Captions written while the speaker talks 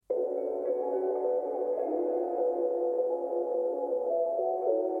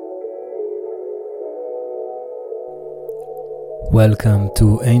Welcome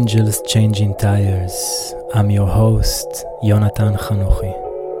to Angels Changing Tires. I'm your host, Yonatan Chanuchi.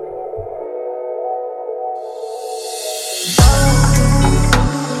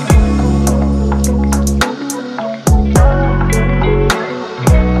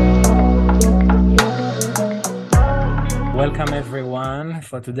 Welcome everyone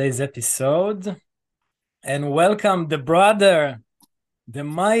for today's episode. And welcome the brother, the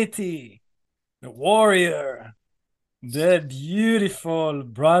mighty, the warrior, the beautiful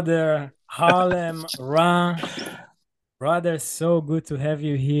brother Harlem Ra. Brother, so good to have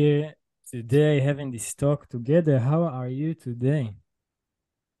you here today, having this talk together. How are you today?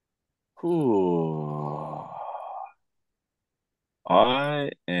 Ooh,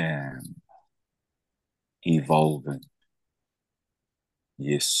 I am evolving.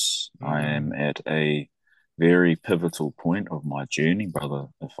 Yes, I am at a very pivotal point of my journey, brother,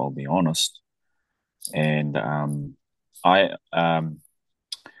 if I'll be honest. And I I've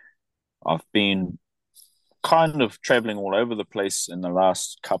been kind of traveling all over the place in the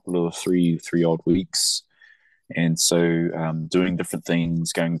last couple of three odd weeks. And so doing different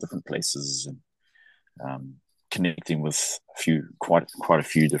things, going different places and connecting with quite a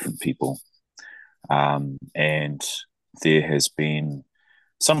few different people. And there has been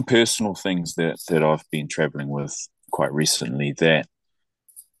some personal things that I've been traveling with quite recently that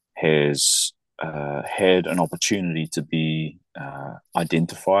has had an opportunity to be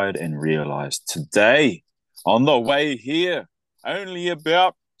identified and realized today on the way here, only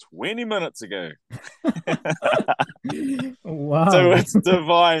about 20 minutes ago. So Wow. it's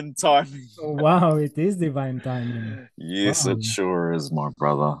divine timing. Wow, it is divine timing. Yes, Wow. it sure is, my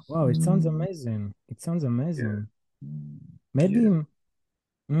brother. Wow, it sounds amazing. It sounds Yeah. amazing. Mm, Maybe yeah.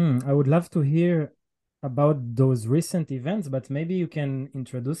 I would love to hear about those recent events, but maybe you can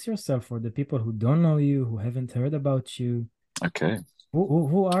introduce yourself for the people who don't know you, who haven't heard about you. Okay.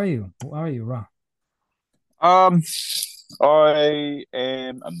 Who are you? Who are you, Ra? Um, I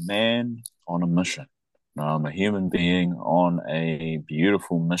am a man on a mission. I'm a human being on a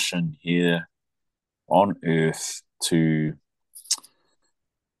beautiful mission here on Earth to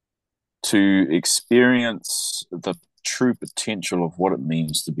experience the true potential of what it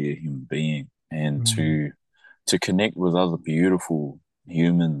means to be a human being and Mm, to connect with other beautiful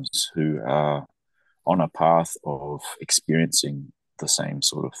humans who are on a path of experiencing the same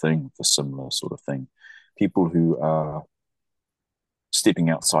sort of thing, the similar sort of thing. People who are stepping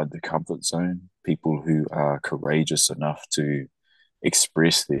outside the comfort zone, people who are courageous enough to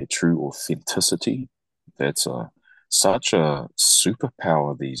express their true authenticity. That's such a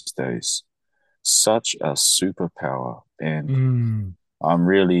superpower these days, such a superpower. And mm, I'm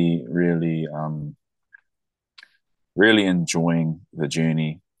really enjoying the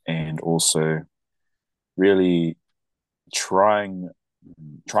journey and also really trying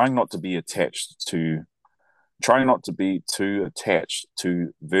trying not to be attached to trying not to be too attached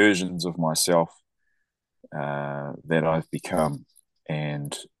to versions of myself that I've become,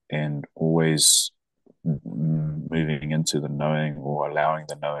 and always moving into the knowing or allowing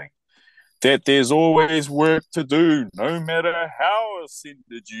the knowing that there's always work to do, no matter how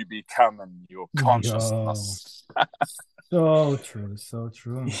ascended you become in your yo, consciousness. so true, so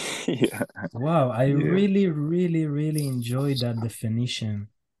true. Yeah, Wow, I yeah. really, really, really enjoy that definition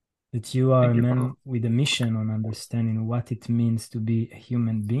that you are Thank a you, brother. man with a mission on understanding what it means to be a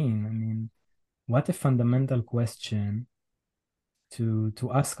human being. I mean, what a fundamental question to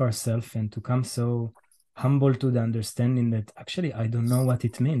ask ourselves and to come so humble to the understanding that actually I don't know what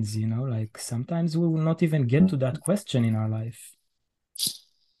it means, like sometimes we will not even get to that question in our life.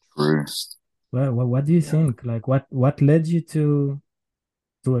 True. Well, what do you Yeah. think? Like what led you to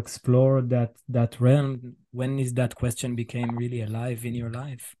explore that realm? When is that question became really alive in your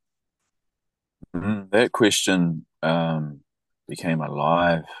life? That question became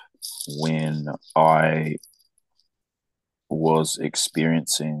alive when I was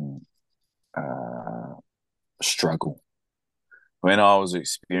experiencing uh, struggle, when I was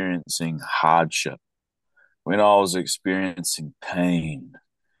experiencing hardship, when I was experiencing pain,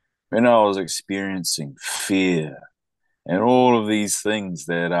 when I was experiencing fear, and all of these things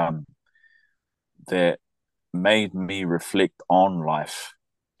that made me reflect on life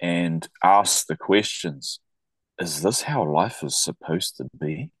and ask the questions: is this how life is supposed to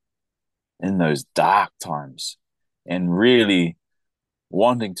be in those dark times? And really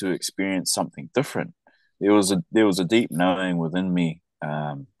wanting to experience something different. There was a deep knowing within me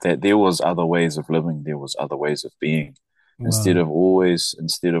that there was other ways of living, there was other ways of being. Wow. Instead of always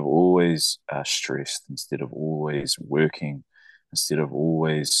stressed, instead of always working, instead of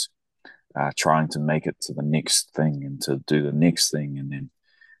always trying to make it to the next thing and to do the next thing, and then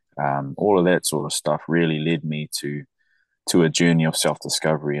all of that sort of stuff really led me to a journey of self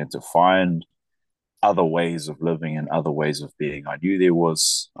discovery and to find other ways of living and other ways of being. I knew it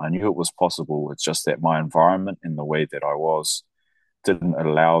was possible. It's just that my environment and the way that I was didn't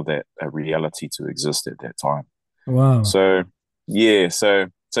allow that reality to exist at that time. Wow. So yeah, so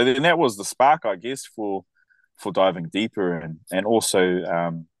then that was the spark, I guess, for diving deeper, and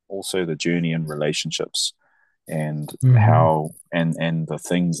also the journey in relationships and Hmm. how and the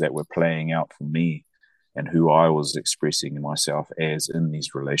things that were playing out for me and who I was expressing myself as in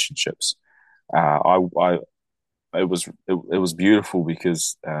these relationships. I it was beautiful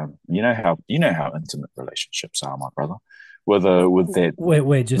because you know how intimate relationships are, my brother. With that,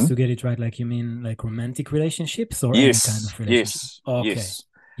 Wait, just hmm? to get it right, like you mean like romantic relationships or any kind Yes, of relationship? yes, Okay. yes.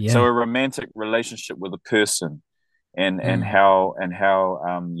 So Yeah. a romantic relationship with a person, and Mm. how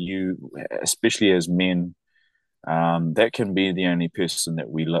you, especially as men, that can be the only person that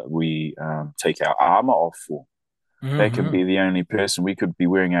we take our armor off for. That can be Hmm. the only person. We could be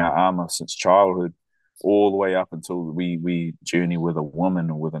wearing our armor since childhood, all the way up until we journey with a woman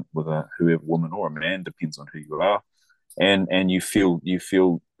or with a whoever woman or a man, depends on who you are, and you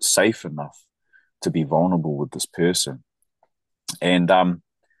feel safe enough to be vulnerable with this person. And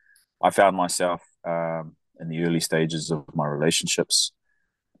I found myself in the early stages of my relationships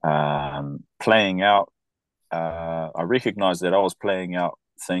playing out. I recognized that I was playing out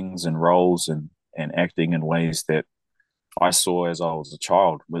things and roles and acting in ways that I saw as I was a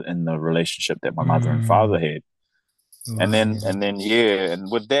child within the relationship that my mother and father Mm. had. And Wow. then Yeah. and then yeah,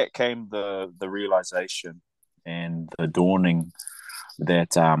 and with that came the realization and the dawning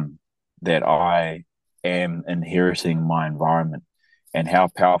that that I am inheriting my environment and how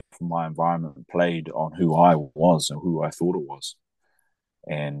powerful my environment played on who I was and who I thought it was.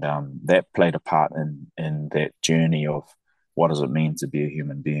 And that played a part in that journey of what does it mean to be a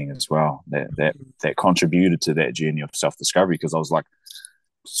human being as well. That contributed to that journey of self discovery, because I was like,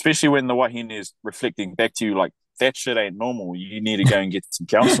 especially when the wahine is reflecting back to you, like, that shit ain't normal. You need to go and get some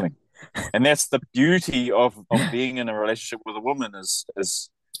counseling. And that's the beauty of being in a relationship with a woman is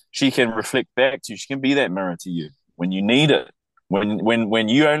she can reflect back to you. She can be that mirror to you when you need it. When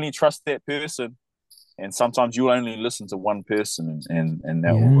you only trust that person, and sometimes you only listen to one person, and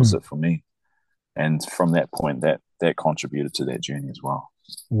that Yeah. was it for me. And from that point, that contributed to that journey as well.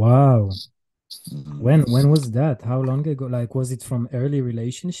 Wow. Mm. When was that? How long ago? Like, was it from early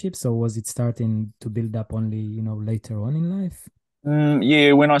relationships or was it starting to build up only, later on in life?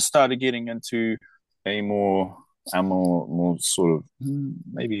 Yeah, when I started getting into a more more sort of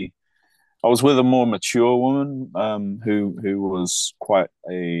maybe I was with a more mature woman who was quite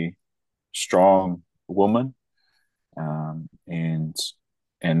a strong woman, and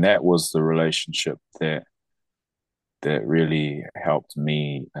that was the relationship that really helped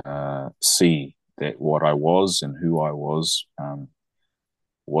me see that what I was and who I was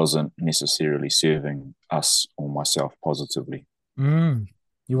wasn't necessarily serving us or myself positively. Mm.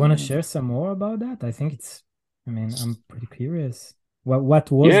 You want to Mm. share some more about that? I mean, I'm pretty curious. What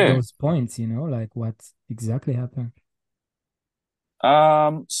was Yeah. those points, like what exactly happened?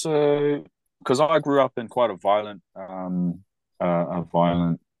 So because I grew up in quite a violent,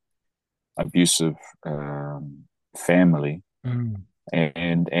 abusive family, Mm.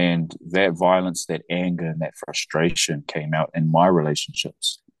 and that violence, that anger, and that frustration came out in my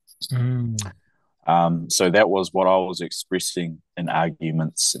relationships. Mm. So that was what I was expressing in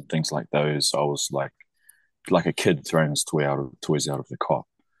arguments and things like those. I was like a kid throwing his toys out of the cot,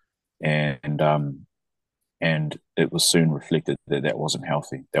 and and it was soon reflected that that wasn't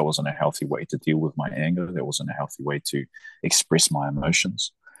healthy. That wasn't a healthy way to deal with my anger. That wasn't a healthy way to express my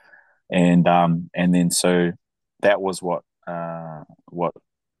emotions. And then so that was what what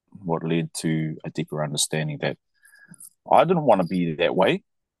led to a deeper understanding that I didn't want to be that way.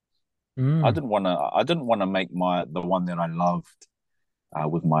 Mm. I didn't want to make my the one that I loved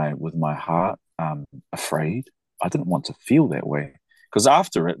with my heart afraid. I didn't want to feel that way, because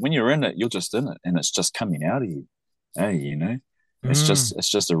after it, when you're in it, you're just in it, and it's just coming out of you. Hey, Mm. it's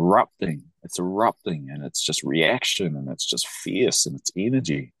just erupting. It's erupting, and it's just reaction, and it's just fierce, and it's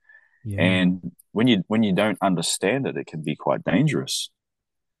energy. Yeah. And when you don't understand it, it can be quite dangerous.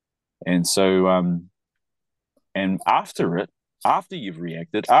 And so and after it, after you've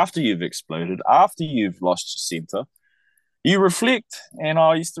reacted, after you've exploded, after you've lost your center, you reflect. And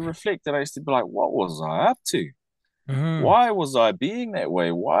I used to reflect, and I used to be like, what was I up to? Mm. Why was I being that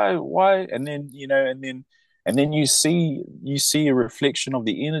way? Why? And then, and then you see a reflection of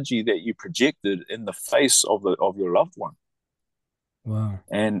the energy that you projected in the face of your loved one. Wow.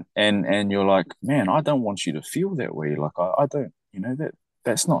 And you're like, man, I don't want you to feel that way. Like I don't,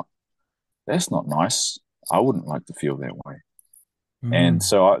 that's not nice. I wouldn't like to feel that way. And Mm.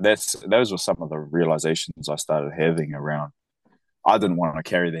 so those were some of the realizations I started having around. I didn't want to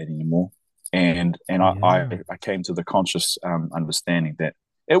carry that anymore, and Yeah. I came to the conscious understanding that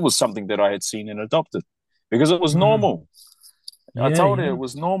it was something that I had seen and adopted because it was Mm. normal. I Yeah, told her yeah. it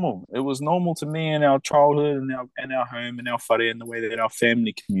was normal. It was normal to me in our childhood and our home and our whare and the way that our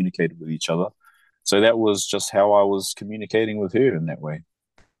family communicated with each other. So that was just how I was communicating with her in that way.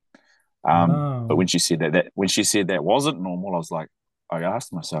 But Wow. when she said that wasn't normal, I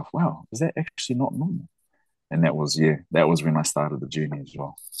asked myself, wow, is that actually not normal? And that was when I started the journey as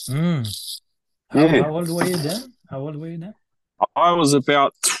well. Mm. How Yeah, old were you then? How old were you then? I was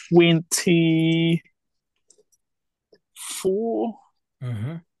about 24,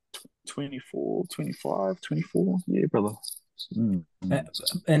 Mm-hmm. 24, 25, 24. Yeah, brother. Uh,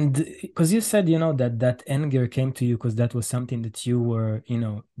 Mm-hmm. and because you said, that anger came to you because that was something that you were,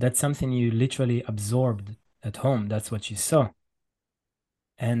 that's something you literally absorbed at home. That's what you saw.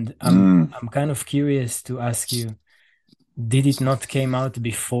 And Mm. I'm kind of curious to ask you, did it not came out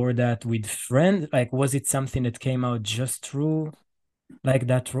before that with friends? Like, was it something that came out just through like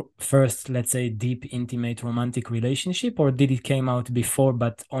that first, let's say, deep, intimate, romantic relationship, or did it came out before,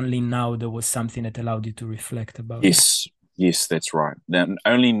 but only now there was something that allowed you to reflect about it? Yes, yes, that's right. Then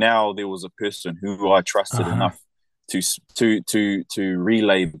only now there was a person who I trusted Uh-huh. enough to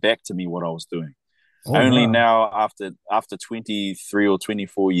relay back to me what I was doing. Oh, Only wow. now, after 23 or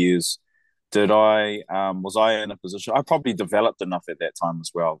 24 years, did I was I in a position. I probably developed enough at that time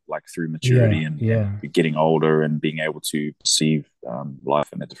as well, like through maturity Yeah, and yeah. getting older and being able to perceive life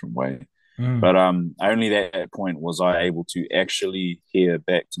in a different way. Mm. But only at that point was I able to actually hear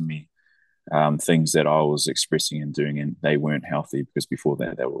back to me things that I was expressing and doing, and they weren't healthy because before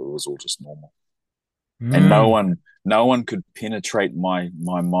that it was all just normal. And Mm. no one could penetrate my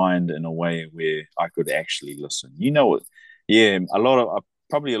mind in a way where I could actually listen. You know it, yeah.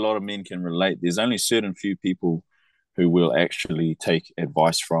 Probably a lot of men can relate. There's only certain few people who will actually take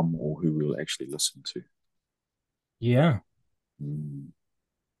advice from or who will actually listen to. Yeah. Mm,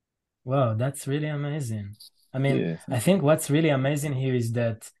 Wow, that's really amazing. I mean, yeah, I thank you. think what's really amazing here is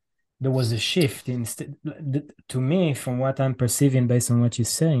that there was a shift instead to me from what I'm perceiving based on what you're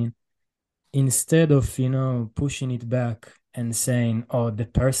saying. Instead of, pushing it back and saying, oh, the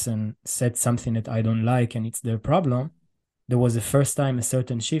person said something that I don't like and it's their problem, there was the first time a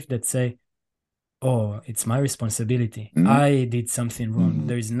certain shift that say, oh, it's my responsibility. Mm, I did something wrong. mm,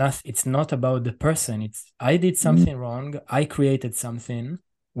 There is nothing, it's not about the person. It's I did mm, something wrong. I created something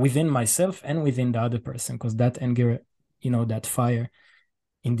within myself and within the other person because that anger, that fire,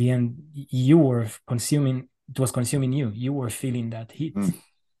 in the end, you were consuming, it was consuming you. You were feeling that heat. mm.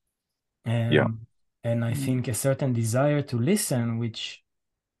 Yeah. And I Mm. think a certain desire to listen, which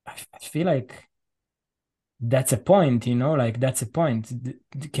I feel like that's a point, like that's a point.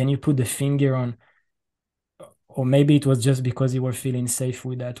 Can you put the finger on, or maybe it was just because you were feeling safe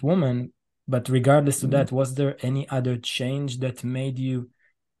with that woman, but regardless of Mm. that, was there any other change that made you,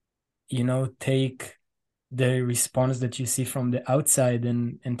 take the response that you see from the outside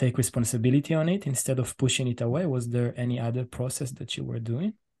and take responsibility on it instead of pushing it away? Was there any other process that you were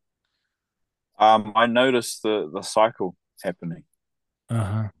doing? I noticed the cycle happening.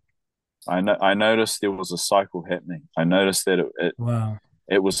 Uh-huh. I noticed there was a cycle happening. I noticed that Wow.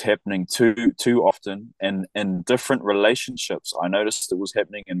 it was happening too often and in different relationships. I noticed it was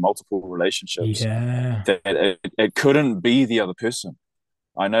happening in multiple relationships Yeah. that it couldn't be the other person.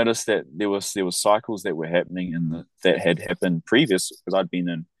 I noticed that there was cycles that were happening that had happened previous because I'd been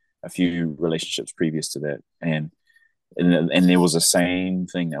in a few relationships previous to that, and there was the same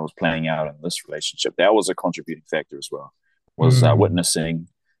thing that was playing out in this relationship. That was a contributing factor as well. Was Mm. witnessing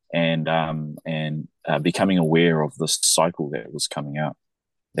and becoming aware of this cycle that was coming out.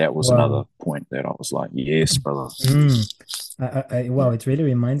 That was another Wow. point that I was like, yes, brother. Mm. Wow, it really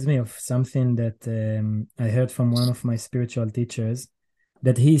reminds me of something that I heard from one of my spiritual teachers,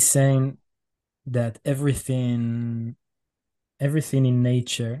 that he's saying that everything in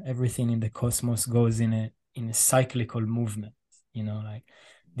nature, everything in the cosmos goes in a cyclical movement. Like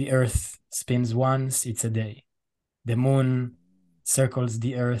the earth spins once, it's a day. The moon circles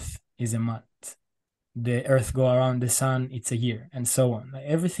the earth is a month. The earth go around the sun, it's a year, and so on. Like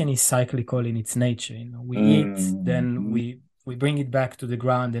everything is cyclical in its nature. We eat, then Mm-hmm. we bring it back to the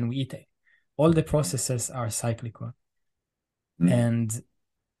ground and we eat it. All the processes are cyclical. And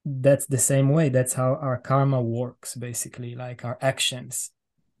that's the same way. That's how our karma works, basically, like our actions.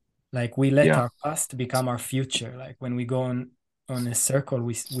 Like we let Yeah. our past become our future. Like when we go on a circle,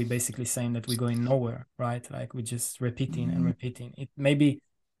 we basically saying that we're going nowhere, right? Like we're just repeating and repeating. It maybe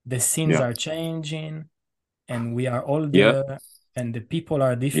the scenes Yeah. are changing and we are Yep. older and the people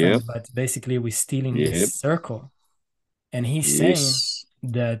are Yep. different, but basically we're still in this Yep. circle. And he's saying Yes.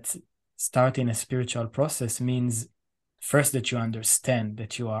 that starting a spiritual process means first that you understand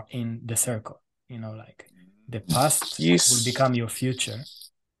that you are in the circle, like the past will Yes. become your future.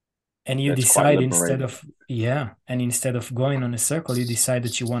 And you That's quite decide instead liberating. of, yeah, and instead of going on a circle, you decide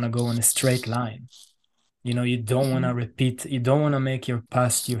that you want to go on a straight line. You don't want to repeat, you don't want to make your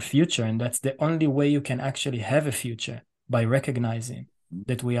past your future. And that's the only way you can actually have a future, by recognizing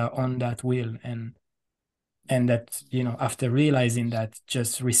that we are on that wheel, and that, after realizing that,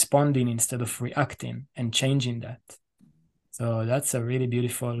 just responding instead of reacting and changing that. So that's a really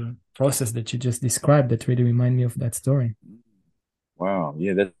beautiful process that you just described that really remind me of that story. Wow.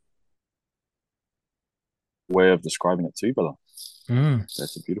 Yeah, that's a way of describing it too, brother. Mm,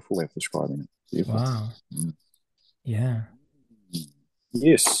 That's a beautiful way of describing it. Beautiful. wow. Mm. Yeah.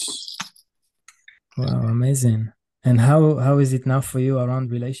 Yes. Wow, amazing. And how is it now for you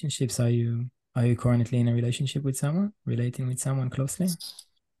around relationships? Are you currently in a relationship with someone, relating with someone closely?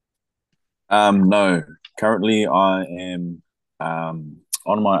 No. Currently, I am on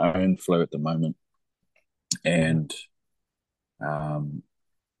my own flow at the moment, and um,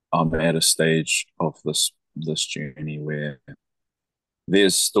 I'm at a stage of this journey where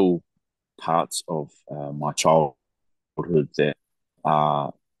there's still parts of my childhood that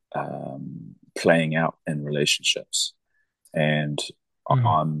are playing out in relationships, and Mm,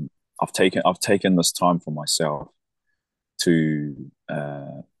 I'm I've taken this time for myself to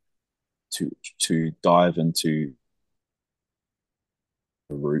uh, to dive into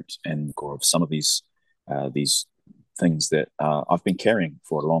the root and core of some of these things that I've been carrying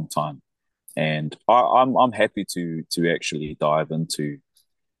for a long time, and I'm happy to actually dive into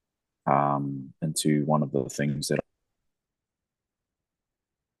one of the things that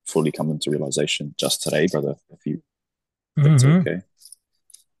fully come into realization just today, brother. If that's hmm. okay.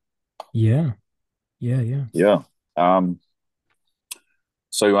 Yeah, yeah, yeah. Yeah. Um.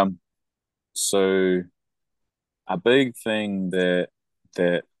 So So a big thing that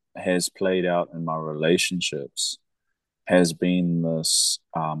has played out in my relationships has been this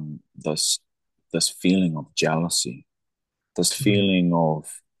feeling of jealousy, this Mm, feeling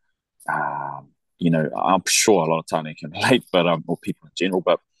of I'm sure a lot of time they can relate, but or people in general,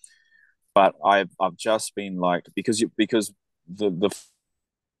 but I've just been like, because the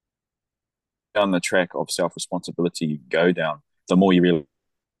down the track of self responsibility you go down, the more you realize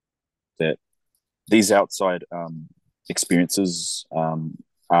that these outside experiences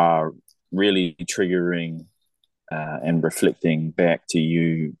are really triggering and reflecting back to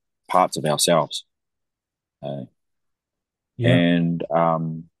you parts of ourselves. Uh, yeah. and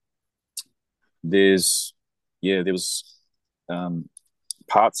there's, yeah, there was um,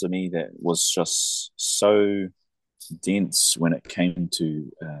 parts of me that was just so dense when it came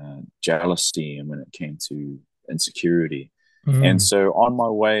to jealousy and when it came to insecurity. And Mm, so on my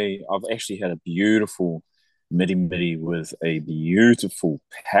way, I've actually had a beautiful midi midi with a beautiful,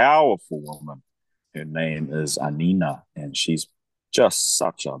 powerful woman. Her name is Anina, and she's just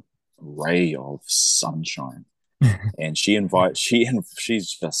such a ray of sunshine. And she's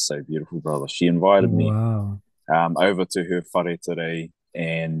just so beautiful, brother. She invited me wow. over to her whare today,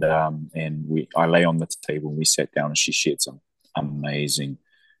 and I lay on the table and we sat down and she shared some amazing,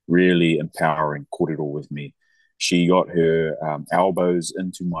 really empowering kōrero with me. She got her elbows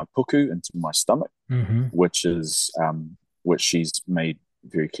into my puku, into my stomach, Hmm. which she's made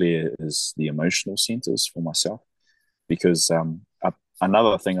very clear is the emotional centers for myself. Because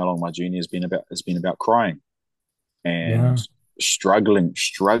another thing along my journey has been about crying and Yeah.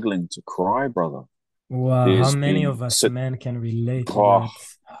 struggling to cry, brother. Wow. How There's many been of us sit men can relate to oh that?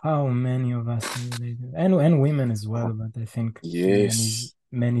 How many of us can relate to that? And women as well, but I think yes,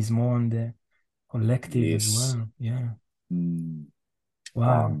 men is more on the collective as yes, well. Yeah. mm,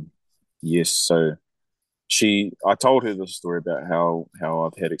 Wow. um, yes. So I told her the story about how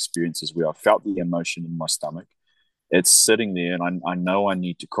I've had experiences where I felt the emotion in my stomach. It's sitting there, and I know I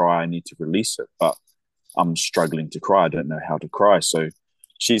need to cry. I need to release it, but I'm struggling to cry. I don't know how to cry. So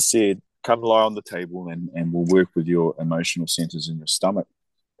she said, "Come lie on the table, and we'll work with your emotional centers in your stomach."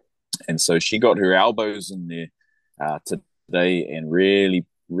 And so she got her elbows in there today and really,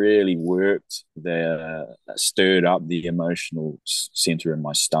 really worked there, stirred up the emotional center in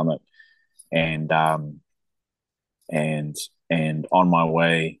my stomach, and and and on my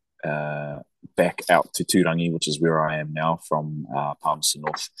way back out to Turangi, which is where I am now from Palmerston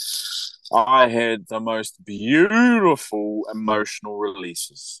North. I had the most beautiful emotional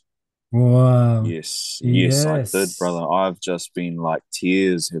releases. Wow. Yes, I did, Yes. brother. I've just been like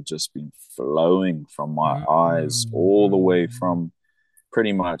tears have just been flowing from my Mm, eyes mm, all the way mm. from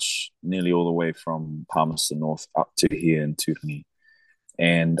pretty much nearly all the way from Palmerston North up to here in Turangi.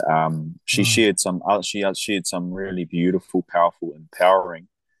 And she Wow. shared some she shared some really beautiful, powerful, empowering,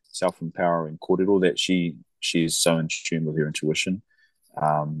 self-empowering kōrero that she is so in tune with her intuition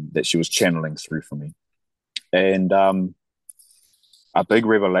that she was channeling through for me. And a big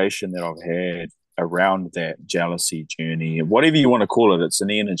revelation that I've had around that jealousy journey, whatever you want to call it, it's an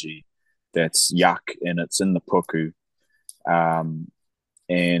energy that's yuck and it's in the puku. Um,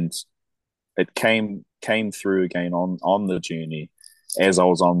 and it came through again on the journey as I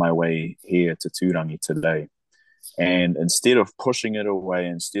was on my way here to Turangi today. And instead of pushing it away,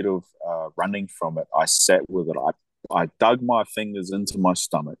 instead of running from it, I sat with it. I dug my fingers into my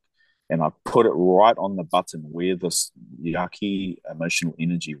stomach and I put it right on the button where this yucky emotional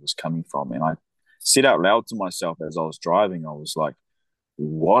energy was coming from. And I said out loud to myself as I was driving, I was like,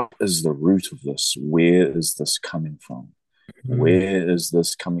 what is the root of this? Where is this coming from? Mm. Where is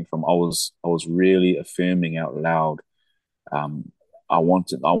this coming from? I was really affirming out loud. Um, I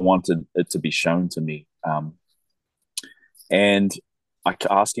wanted it to be shown to me. And I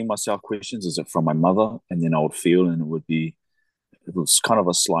kept asking myself questions: is it from my mother? And then I would feel, and it was kind of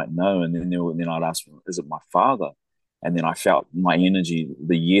a slight no. And then I'd ask, is it my father? And then I felt my energy,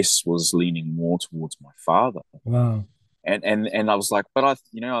 the yes was leaning more towards my father. Wow. And I was like, but I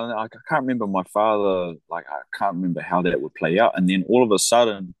can't remember my father. Like I can't remember how that would play out. And then all of a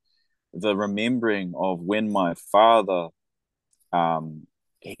sudden, the remembering of when my father,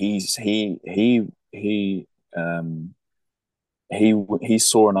 he's um he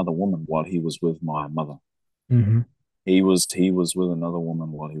saw another woman while he was with my mother. Hmm. He was with another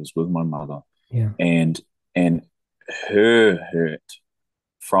woman while he was with my mother, Yeah. and and her hurt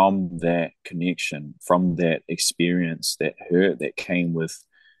from that connection, from that experience, that hurt that came with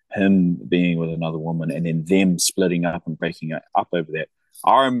him being with another woman, and then them splitting up and breaking up over that.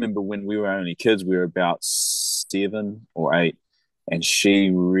 I remember when we were only kids, we were about 7 or 8, and she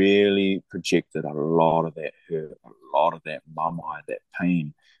really projected a lot of that hurt, a lot of that mamai, that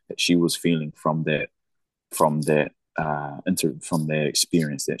pain that she was feeling from that from that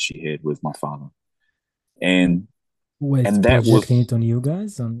experience that she had with my father, and Wait, that projecting was it on you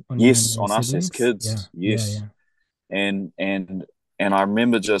guys, on you and yes your on us as siblings? Yeah. kids, Yeah. yes, Yeah. and and and I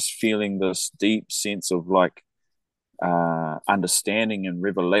remember just feeling this deep sense of like understanding and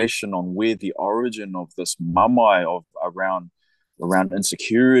revelation on where the origin of this mamai of around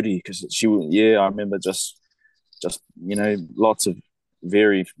insecurity, because yeah, I remember just lots of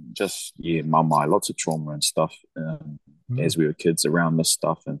very just yeah mamai, lots of trauma and stuff Mm. as we were kids around this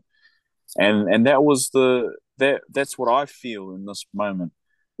stuff, and that was that's what I feel in this moment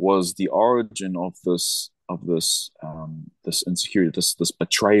was the origin of this insecurity, this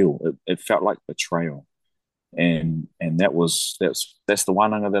betrayal. It felt like betrayal, and that's the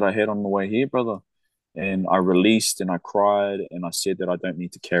wānanga that I had on the way here, brother. And I released and I cried and I said that I don't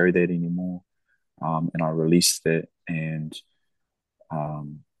need to carry that anymore. And I released that and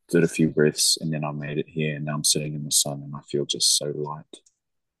did a few breaths, and then I made it here, and now I'm sitting in the sun and I feel just so light.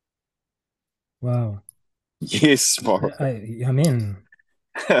 Wow. Yes, bro. I mean,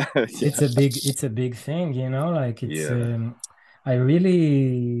 Yeah. it's a big thing, like Yeah. I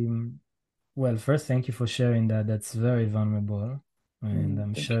really, well, first, thank you for sharing that. That's very vulnerable. And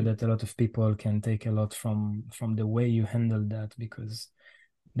I'm Thank sure you. that a lot of people can take a lot from the way you handle that, because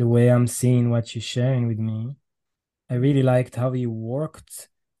the way I'm seeing what you're sharing with me, I really liked how you worked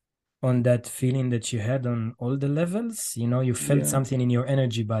on that feeling that you had on all the levels. You felt Yeah. something in your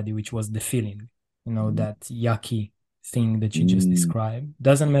energy body, which was the feeling, Mm. that yucky thing that you just Mm. described.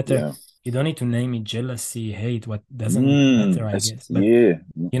 Doesn't matter. Yeah. You don't need to name it jealousy, hate, what doesn't matter, I It's guess. But,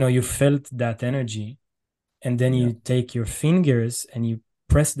 yeah. you felt that energy, and then Yeah. you take your fingers and you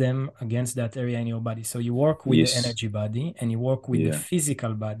press them against that area in your body. So you work with the Yes. energy body and you work with the Yeah.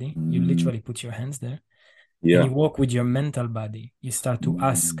 physical body. You Mm. literally put your hands there and you Yeah. work with your mental body. You start to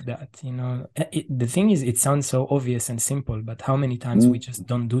ask Mm. that, the thing is, it sounds so obvious and simple, but how many times we Mm. just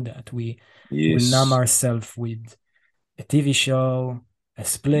don't do that? We numb Yes. ourselves with a TV show, a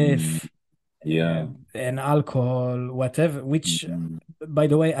Mm. spliff, Yeah. an alcohol, whatever, which, Mm. by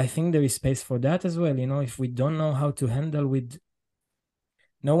the way, I think there is space for that as well. If we don't know how to handle with,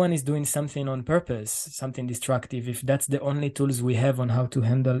 no one is doing something on purpose, something destructive. If that's the only tools we have on how to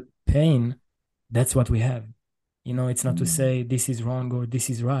handle pain, that's what we have. It's not to Mm. say this is wrong or this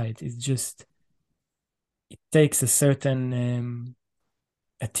is right. It's just, it takes a certain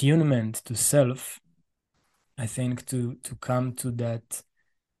attunement to self, I think to come to that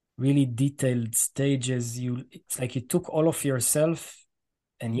really detailed stages, it's like you took all of yourself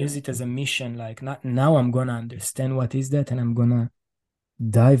and use it as a mission. Like, not now I'm gonna understand what is that, and I'm gonna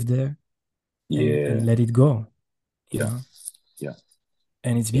dive there and let it go, you know. Yeah.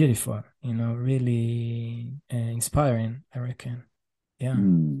 And it's beautiful, you know, really inspiring, I reckon. Yeah.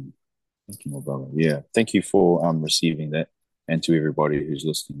 Thank you, my brother. Yeah, thank you for receiving that, and to everybody who's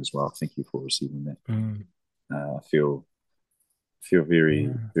listening as well. Thank you for receiving that. I feel very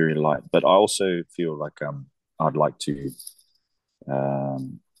very light, but I also feel like I'd like to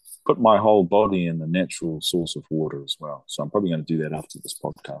put my whole body in the natural source of water as well. So I'm probably going to do that after this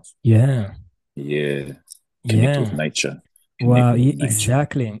podcast. Yeah. Connect with nature. Wow, with nature.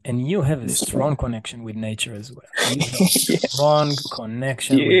 exactly. And you have a strong connection with nature as well. You have a strong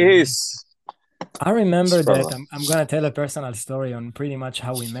connection with nature. I remember that I'm gonna tell a personal story on pretty much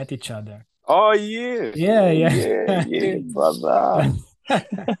how we met each other. Oh yeah. Yeah, brother.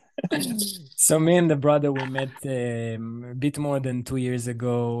 So me and the brother, we met a bit more than 2 years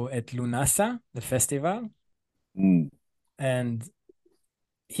ago at Lunasa, the festival. And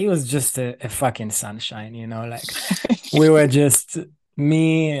he was just a fucking sunshine, you know, like we were just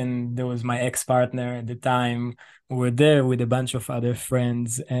me and there was my ex-partner at the time. We were there with a bunch of other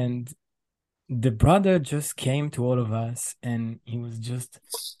friends, and the brother just came to all of us and he was just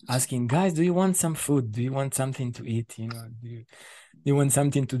asking, guys, do you want some food? Do you want something to eat? You know, do you want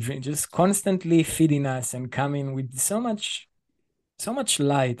something to drink? Just constantly feeding us and coming with so much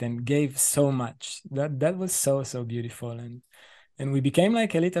light, and gave so much. That was so beautiful. And we became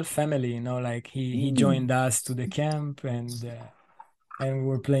like a little family, you know, like he joined us to the camp, and we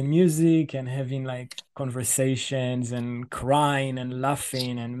were playing music and having like conversations and crying and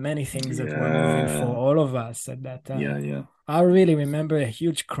laughing and many things that were moving for all of us at that time. I really remember a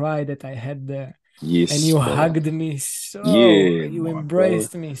huge cry that I had there. Yes, and you brother. Hugged me so. You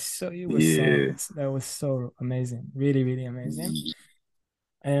embraced me so. You were that was so amazing. Really, really amazing.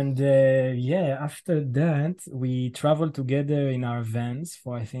 And after that, we traveled together in our vans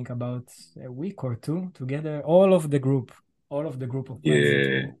for I think about a week or two together, all of the group of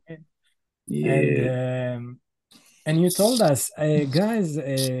friends. And you told us, guys,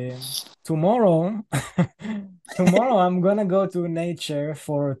 tomorrow, I'm gonna go to nature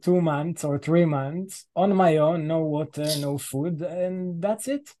for 2 months or 3 months on my own, no water, no food, and that's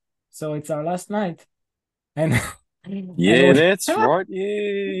it. So it's our last night. And that's right.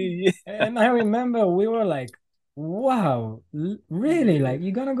 Yeah. And I remember we were like, wow, really? Like,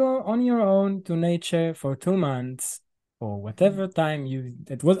 you're gonna go on your own to nature for 2 months or whatever time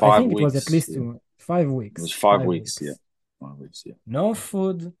it was. I think it was at least 5 weeks. It was 5 weeks. Yeah. 5 weeks. Yeah. No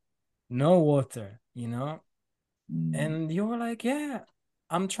food, no water, you know? And you were like, yeah,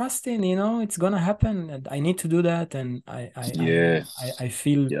 I'm trusting, you know, it's gonna happen. And I need to do that. And I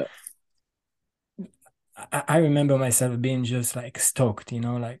feel. Yeah. I remember myself being just like stoked, you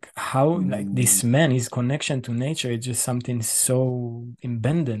know, like how like this man, his connection to nature is just something so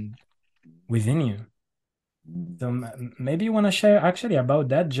embedded within you. So maybe you want to share actually about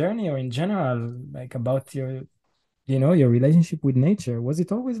that journey, or in general, like about your, you know, your relationship with nature. Was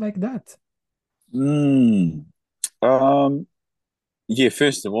it always like that? Yeah,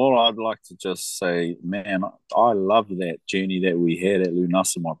 first of all, I'd like to just say, man, I love that journey that we had at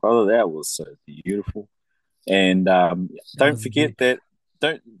Lunasa, my brother. That was so beautiful. And don't forget that.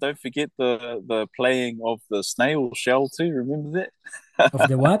 Don't forget the playing of the snail shell too. Remember that? Of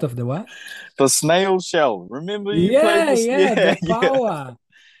the what? Of the what? The snail shell. Remember you played this? The power.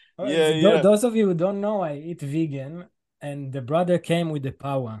 Yeah. Those of you who don't know, I eat vegan, and the brother came with the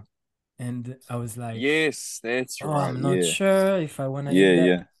power, and I was like, yes, that's right. I'm not sure if I want to eat that.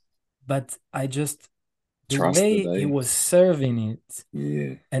 Yeah. But I just, the way he was serving it,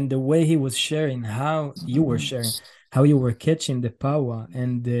 and the way he was sharing, how you were sharing, how you were catching the power,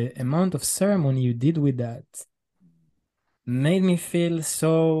 and the amount of ceremony you did with that made me feel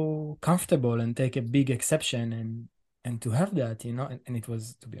so comfortable and take a big exception, and to have that, you know, and it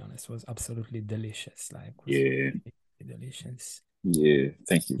was, to be honest, was absolutely delicious. Like, really delicious. Yeah,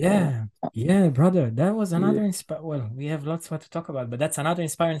 thank you. Yeah, brother. That was another well, we have lots what to talk about, but that's another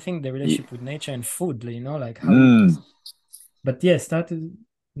inspiring thing, the relationship with nature and food, you know, like how you just... But yeah, started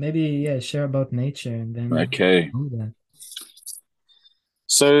maybe share about nature, and then that.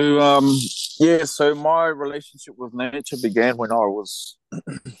 So so my relationship with nature began when I was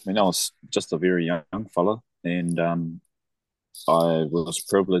just a very young fella, and I was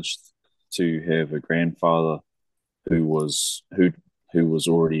privileged to have a grandfather who was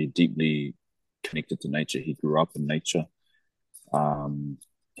already deeply connected to nature. He grew up in nature.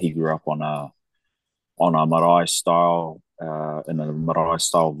 he grew up on a marae style in a marae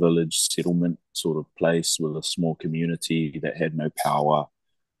style village settlement sort of place with a small community that had no power,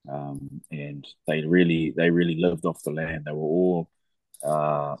 and they really lived off the land. They were all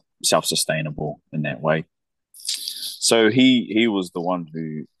self sustainable in that way. So he was the one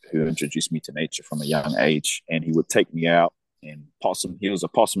who introduced me to nature from a young age, and he would take me out and possum. He was a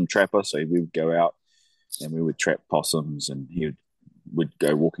possum trapper, so we would go out and we would trap possums, and would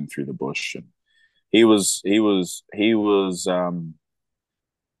go walking through the bush. And he was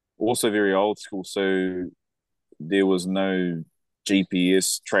also very old school. So there was no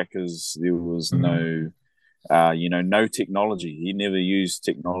GPS trackers. There was Mhm. no no technology. He never used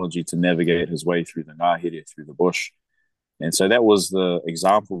technology to navigate his way through the ngahere, through the bush. And so that was the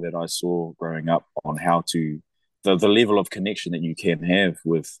example that I saw growing up on how to the level of connection that you can have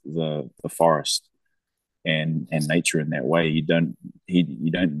with the forest and nature in that way. You don't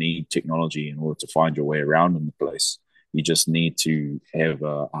need technology in order to find your way around in the place. You just need to have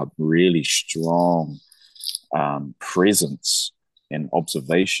a really strong presence and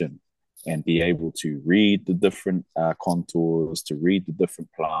observation, and be able to read the different contours, to read the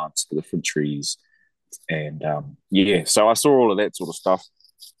different plants, the different trees, and yeah. So I saw all of that sort of stuff,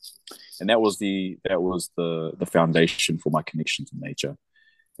 and that was the foundation for my connection to nature.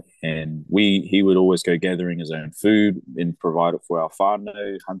 And he would always go gathering his own food and provide it for our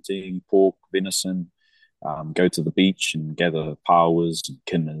whānau, hunting pork, venison, go to the beach and gather pawas and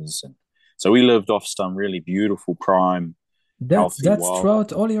kinners. And so we lived off some really beautiful, prime, healthy That's wild.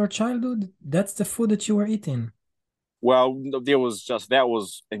 throughout all your childhood. That's the food that you were eating. Well, there was just that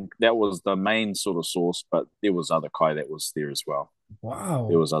was the main sort of source, but there was other kai that was there as well. There Wow.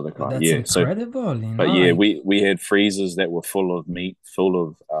 was other But kai, that's yeah. So, incredible, but yeah, like we had freezers that were full of meat, full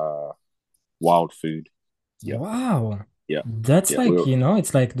of wild food. Yeah, wow. yeah, That's yeah. We like, were,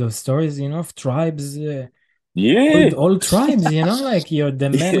 it's like those stories, of tribes, yeah, old tribes, like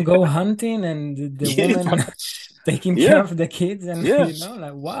the men go hunting and the yeah, woman taking care yeah, of the kids and yeah,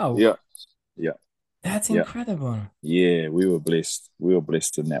 like wow, yeah, yeah, that's yeah, incredible. yeah. We were blessed. We were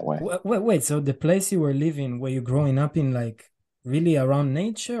blessed in that way. Wait, so the place you were living, were you growing up in like really around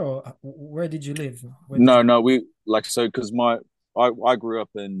nature or where did you live? Where did No, you? no, we like so because I grew up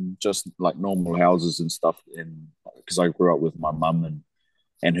in just like normal houses and stuff, and because I grew up with my mum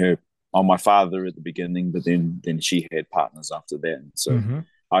and her on my father at the beginning, but then she had partners after that, and so Mm-hmm.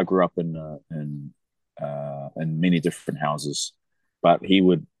 I grew up in many different houses. But he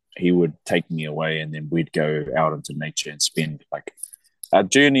would take me away, and then we'd go out into nature and spend like a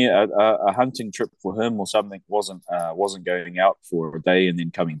journey, a hunting trip for him or something wasn't going out for a day and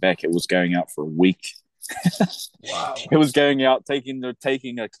then coming back. It was going out for a week. Wow. It was going out taking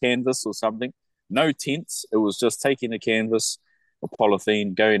a canvas or something. No tents. It was just taking a canvas, a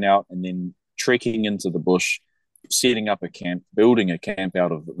polythene, going out and then trekking into the bush, setting up a camp, building a camp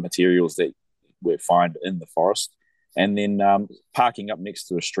out of materials that we find in the forest, and then parking up next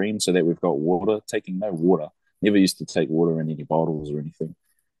to a stream so that we've got water. Taking no water. Never used to take water in any bottles or anything.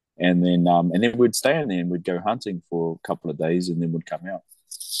 And then we'd stay in there and we'd go hunting for a couple of days and then we'd come out.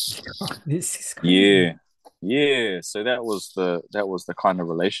 This is crazy. Yeah, yeah. So that was the kind of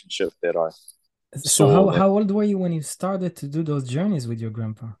relationship that I So saw. That how old were you when you started to do those journeys with your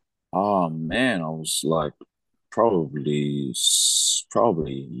grandpa? oh man, I was like probably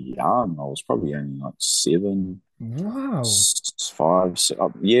young. I was probably only like seven, Wow. 5.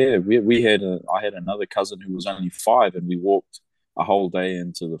 Yeah, I had another cousin who was only 5, and we walked a whole day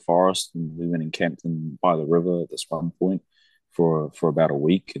into the forest, and we went and camped in by the river at this one point for about a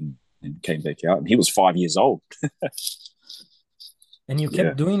week, and came back out, and he was 5 years old. And you kept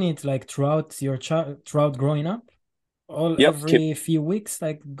Yeah. doing it like throughout your throughout growing up? All Yep. Kept. every few weeks,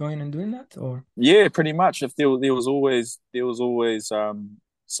 like going and doing that, or? Yeah, pretty much. If there was always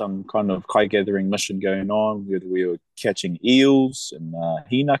some kind of kai gathering mission going on, whether we were catching eels and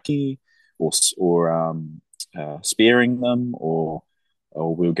hinaki, or spearing them, or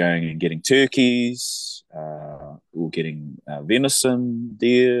we were going and getting turkeys, we were getting venison,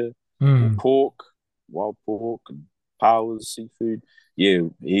 deer, or Hmm. pork, wild pork, and powers, seafood. Yeah,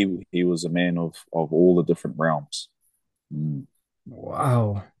 he was a man of all the different realms. Mm.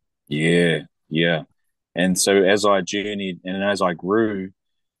 Wow. Yeah, yeah. And so as I journeyed and as I grew,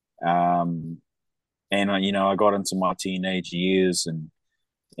 um, and I got into my teenage years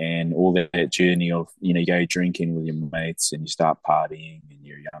and all that journey of you go drinking with your mates and you start partying and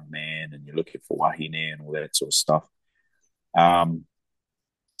you're a young man and you're looking for wahine and all that sort of stuff. Um,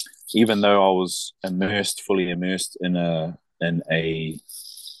 Even though I was fully immersed in a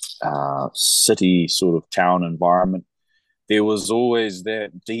city sort of town environment, there was always that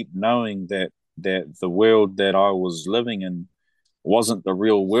deep knowing that the world that I was living in wasn't the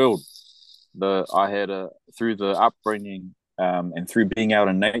real world. The I had a through the upbringing, and through being out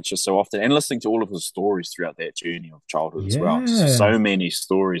in nature so often and listening to all of his stories throughout that journey of childhood as well. Yeah. So many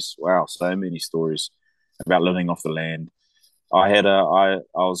stories. Wow, so many stories about living off the land. I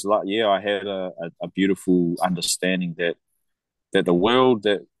was like, yeah, I had a beautiful understanding that the world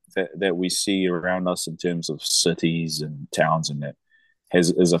that we see around us in terms of cities and towns and that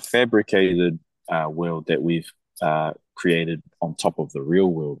has is a fabricated world that we've created on top of the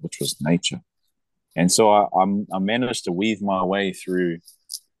real world, which was nature. And so I managed to weave my way through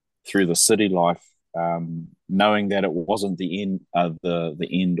the city life, knowing that it wasn't the end, the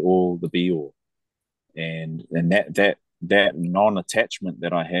end all, the be all, and that non attachment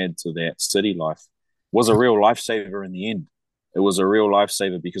that I had to that city life was a real lifesaver in the end. It was a real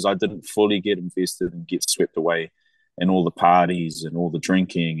lifesaver because I didn't fully get invested and get swept away in all the parties and all the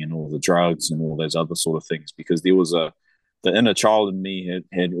drinking and all the drugs and all those other sort of things, because there was a the inner child in me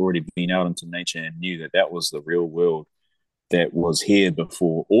had already been out into nature and knew that that was the real world that was here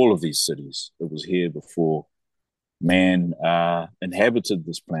before all of these cities. It was here before man inhabited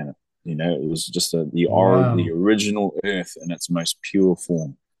this planet. You know, it was just the Wow. original Earth in its most pure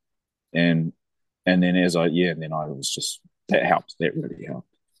form. And and then then I was just that helped. That really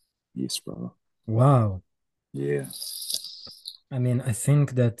helped. Yes, brother. Wow. Yeah. I mean, I think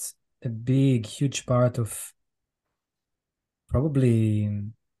that a big, huge part of probably,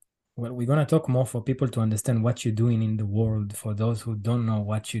 well, we're gonna talk more for people to understand what you're doing in the world, for those who don't know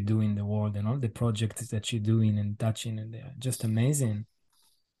what you do in the world and all the projects that you're doing and touching, and they're just amazing.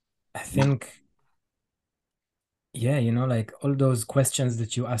 I think, yeah, like all those questions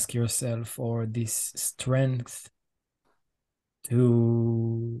that you ask yourself, or this strength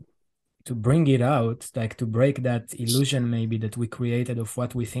to bring it out, like to break that illusion maybe that we created of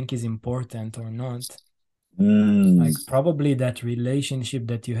what we think is important or not. Mm, Like probably that relationship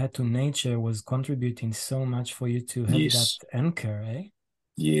that you had to nature was contributing so much for you to have that yes. anchor, eh?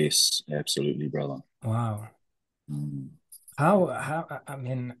 Yes. Absolutely, brother. Wow. Mm. I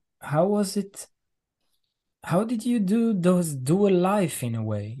mean, how was it? How did you do those dual life in a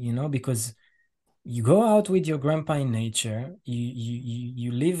way, because you go out with your grandpa in nature,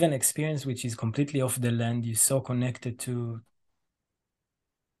 you live an experience which is completely off the land, you're so connected to,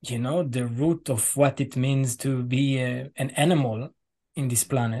 the root of what it means to be an animal in this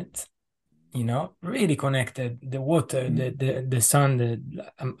planet, really connected. The water, the Mm. the, the sun,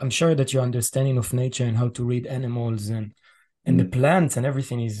 I'm sure that your understanding of nature and how to read animals and the Mm. plants and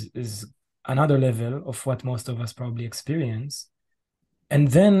everything is another level of what most of us probably experience. And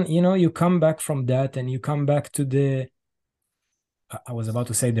then, you come back from that and you come back to I was about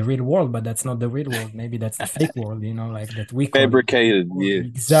to say the real world, but that's not the real world. Maybe that's the fake world, like that we call it the real Fabricated. world. Yeah.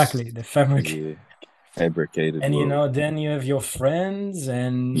 Exactly, the fabric. Yeah. Fabricated And world. then you have your friends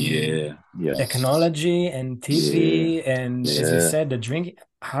and Yeah. Yeah. technology and Yeah. TV and, as you Yeah. said, the drink.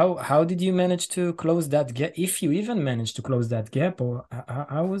 How did you manage to close that gap? If you even managed to close that gap, or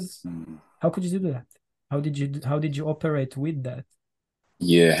Mm. how could you do that? How did you operate with that?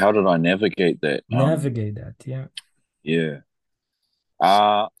 Yeah. How did I navigate that? Navigate that? Yeah. Yeah.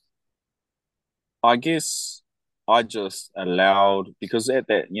 Uh I guess I just allowed, because at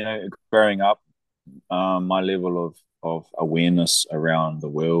that, growing up, my level of awareness around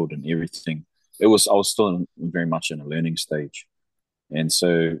the world and everything, I was still very much in a learning stage, and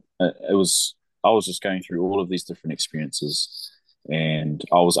so I was just going through all of these different experiences, and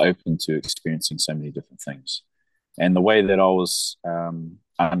I was open to experiencing so many different things, and the way that I was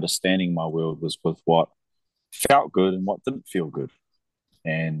understanding my world was with what felt good and what didn't feel good,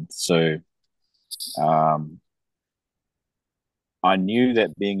 and so um, I knew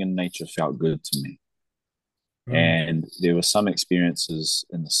that being in nature felt good to me. Mm. And there were some experiences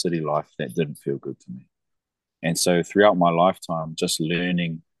in the city life that didn't feel good to me. And so throughout my lifetime, just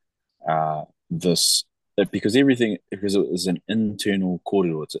learning this, because because it was an internal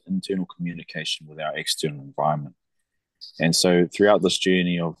corridor, it's an internal communication with our external environment. And so throughout this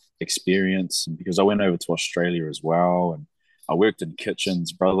journey of experience, and because I went over to Australia as well, and I worked in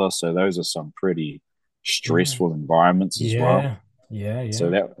kitchens, brother, so those are some pretty Yeah. stressful environments as well. Yeah. Yeah. So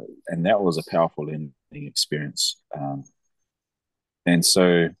Yeah. that was a powerful learning experience. And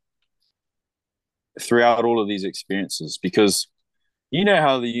so throughout all of these experiences, because you know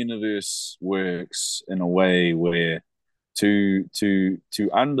how the universe works in a way where to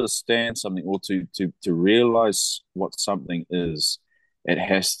understand something, or to realize what something is, it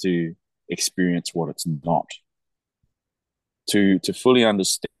has to experience what it's not. To fully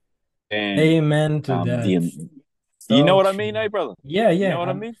understand Amen to the that. You know So what I mean, true. eh, brother? Yeah, You yeah. know what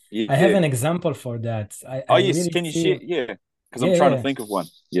I mean? I have Yeah. an example for that. I Oh yes, really can you share? feel, Yeah, because I'm yeah, trying to yeah. think of one.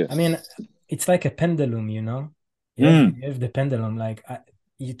 Yeah. I mean, it's like a pendulum, you know. Mm. You have the pendulum, like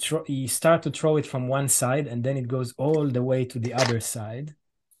you start to throw it from one side, and then it goes all the way to the other side,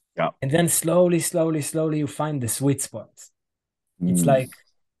 Yeah. and then slowly, slowly, slowly, you find the sweet spot. It's Mm. like,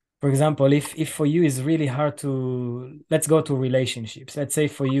 for example, if for you is really hard to, let's go to relationships. Let's say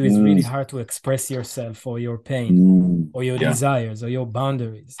for you is really Mm. hard to express yourself or your pain Mm. or your Yeah. desires or your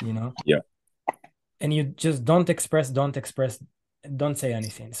boundaries, you know, Yeah. and you just don't express, don't say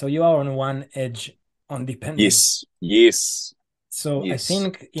anything. So you are on one edge on the pendulum. Yes. Yes. So I Yes.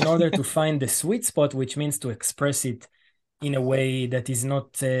 think in order to find the sweet spot, which means to express it in a way that is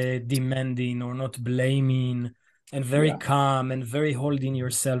not demanding or not blaming, and very Yeah. calm and very holding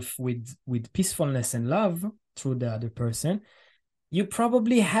yourself with peacefulness and love through the other person, you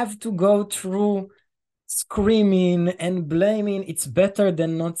probably have to go through screaming and blaming. It's better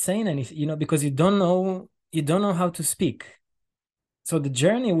than not saying anything, you know, because you don't know how to speak. So the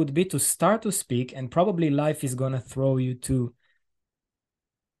journey would be to start to speak, and probably life is gonna throw you to,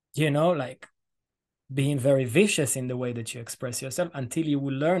 like being very vicious in the way that you express yourself, until you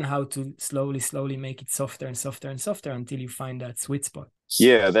will learn how to slowly, slowly make it softer and softer and softer until you find that sweet spot.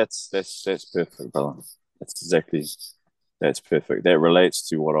 Yeah. That's perfect, brother. That's perfect. That relates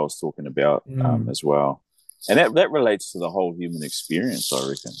to what I was talking about Mm, as well. And that relates to the whole human experience, I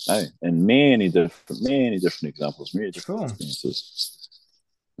reckon. Hey, and many different examples, many different true, experiences.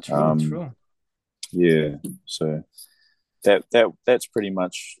 true, Um, true. yeah. So that's pretty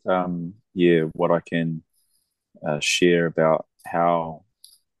much yeah what I can share about how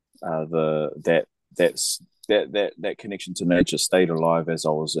the that connection to nature stayed alive as I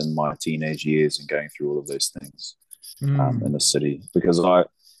was in my teenage years and going through all of those things in Mm, the city, because I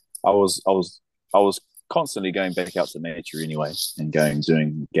was I was I was constantly going back out to nature anyway, and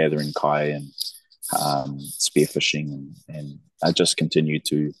doing gathering kai and spearfishing, and I just continued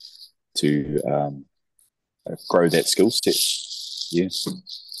to grow that skill set. Yes,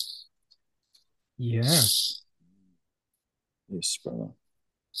 yeah. yes, brother.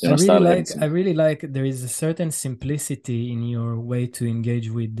 I Then I really started having like I some. really like there is a certain simplicity in your way to engage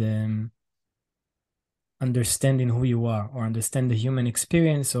with understanding who you are, or understand the human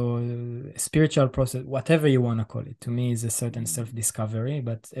experience, or spiritual process, whatever you want to call it. To me, is a certain self-discovery,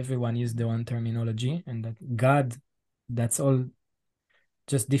 but everyone use their own terminology, and that God, that's all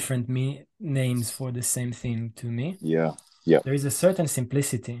just different names for the same thing to me. Yeah, yeah. There is a certain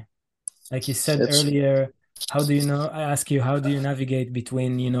simplicity. Like you said That's earlier, how do you know? I ask you, how do you navigate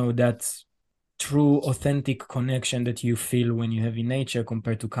between, that true, authentic connection that you feel when you have in nature,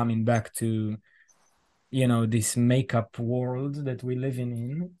 compared to coming back to, this makeup world that we live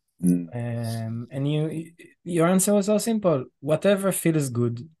in? mm, And your answer was so simple. Whatever feels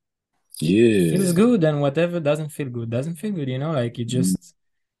yeah. good, and whatever doesn't feel good doesn't feel good. Like you Mm, just,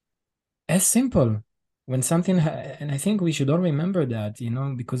 as simple. When something and I think we should all remember that,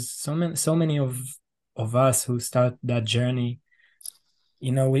 because so many of us who start that journey,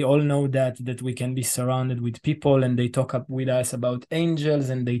 we all know that we can be surrounded with people, and they talk up with us about angels,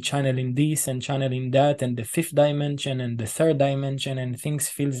 and they channel in this and channel in that, and the fifth dimension and the third dimension, and things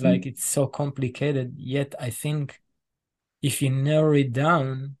feels mm, like it's so complicated. Yet I think if you narrow it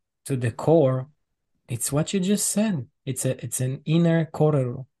down to the core, it's what you just said. It's an inner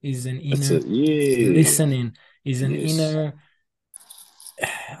corridor, is an that's inner it. Yeah. listening, is an Yes. inner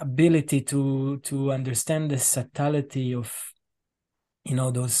ability to understand the subtlety of,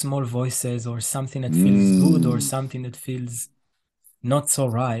 those small voices, or something that feels good or Mm, something that feels not so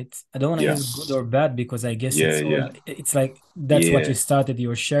right. I don't want to yeah. use good or bad, because I guess Yeah. it's all, Yeah. it's like that's what you Yeah. started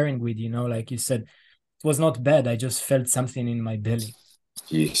your sharing with, like you said, it was not bad. I just felt something in my belly.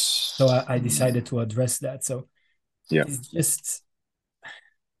 So Yes. I decided to address that. So Yeah. it's just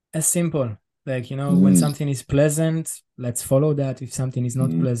as simple. Like, when Mm, something is pleasant, let's follow that. If something is not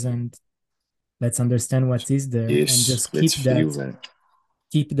mm, pleasant, let's understand what is there, and yes. just Let's keep feel that that.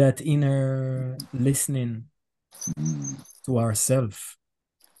 keep that inner listening Mm. to ourselves.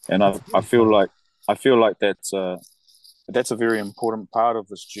 And That's I feel beautiful. like that's a very important part of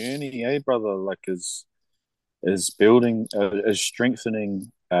this journey, eh, brother? Like, is building, is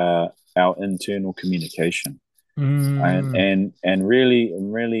strengthening our internal communication, Mm, and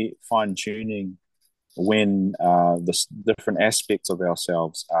really fine tuning when the different aspects of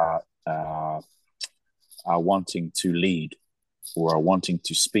ourselves are wanting to lead, or are wanting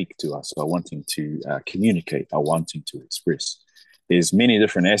to speak to us, are wanting to communicate, are wanting to express. There's many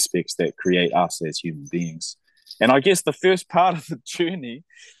different aspects that create us as human beings. And I guess the first part of the journey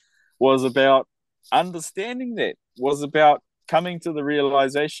was about understanding that. was about coming to the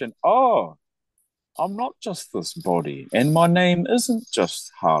realization, oh, I'm not just this body, and my name isn't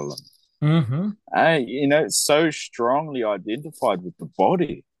just Harlem. Mm-hmm. It's so strongly identified with the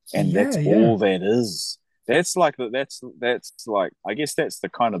body, and Yeah, that's yeah. all that is. That's like, I guess that's the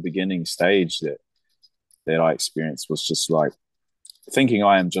kind of beginning stage that I experienced, was just like thinking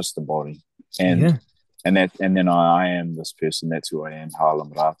I am just the body, and Yeah. and then I am this person. That's who I am,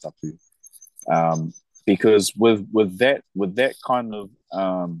 Harlem Ratapu. Because with that kind of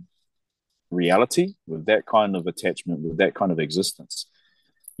reality, with that kind of attachment, with that kind of existence,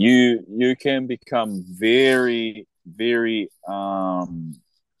 you can become very, very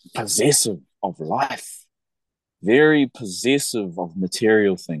possessive of life, very possessive of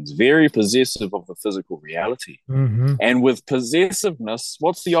material things, very possessive of the physical reality. Mm-hmm. And with possessiveness,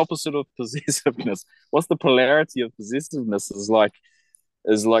 what's the opposite of possessiveness? What's the polarity of possessiveness?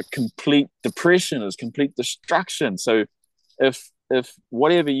 Is like complete depression, is complete destruction. So if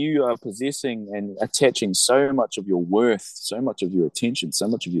whatever you are possessing and attaching so much of your worth, so much of your attention, so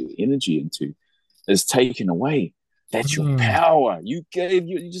much of your energy into is taken away, that's your Mm. power. You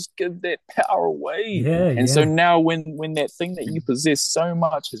just give that power away. Yeah, And so yeah. now when that thing that you possess so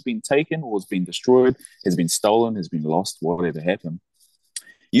much has been taken or has been destroyed, has been stolen, has been lost, whatever happened,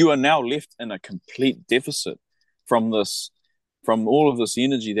 you are now left in a complete deficit from this, from all of this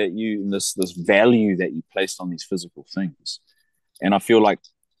energy that you, this value that you placed on these physical things. And I feel like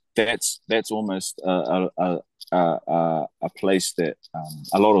that's almost a place that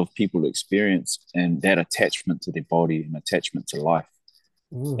a lot of people experience, and that attachment to their body and attachment to life.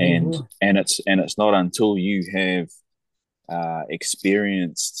 and Ooh. and it's not until you have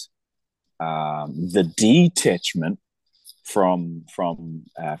experienced the detachment from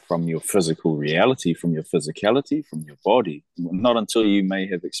your physical reality, from your physicality, from your body. Not until you may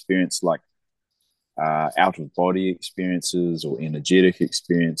have experienced like out of body experiences or energetic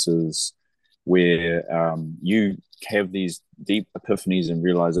experiences where you have these deep epiphanies and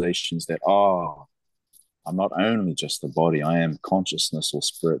realizations that, oh, I'm not only just the body, I am consciousness or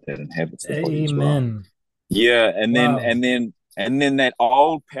spirit that inhabits the body as well. Amen. Yeah, Wow. and then that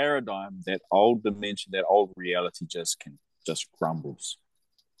old paradigm, that old dimension, that old reality just crumbles.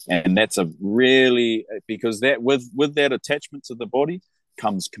 And that's a really, because that with that attachment to the body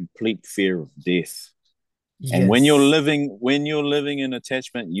comes complete fear of death. And Yes. when you're living in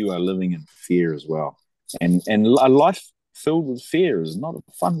attachment, you are living in fear as well. And a life filled with fear is not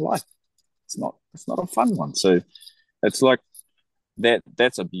a fun life. It's not a fun one. So it's like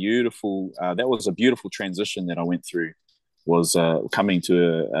that's a beautiful that was a beautiful transition that I went through, was coming to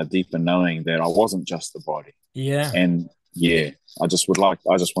a deeper knowing that I wasn't just the body. Yeah. And yeah, I just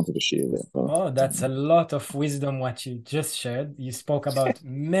wanted to share that, brother. Oh, that's a lot of wisdom what you just shared. You spoke about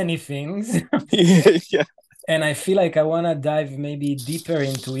many things. Yeah, yeah, And I feel like I want to dive maybe deeper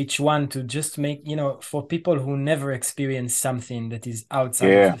into each one to just make, for people who never experienced something that is outside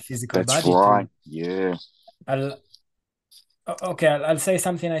of yeah. the physical That's body right. to, Yeah, I'll, okay, I'll say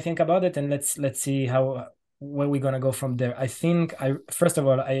something I think about it, and let's see how where we're gonna go from there. I think first of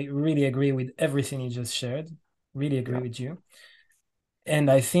all, I really agree with everything you just shared. Really agree yeah, with you. And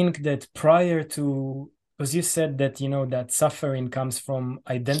I think that prior to, because you said that, that suffering comes from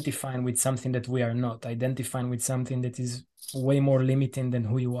identifying with something that we are not, identifying with something that is way more limiting than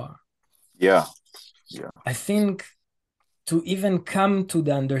who you are. yeah, yeah. I think to even come to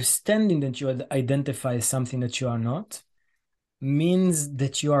the understanding that you identify as something that you are not means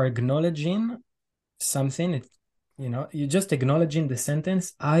that you are acknowledging something. You're just acknowledging the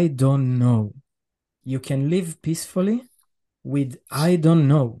sentence, I don't know. You can live peacefully with I don't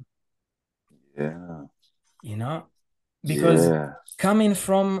know, Yeah, you know? Because yeah, coming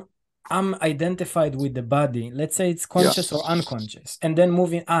from I'm identified with the body, let's say it's yeah, conscious or unconscious, and then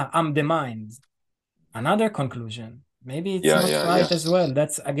moving, I'm the mind. Another conclusion. Maybe it's yeah, not yeah, yeah, right as well.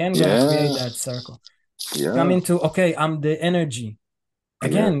 That's again gonna create yeah, that circle. yeah, Coming to, okay, I'm the energy.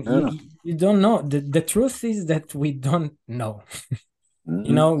 Again, you, yeah. you don't know. The truth is that we don't know. So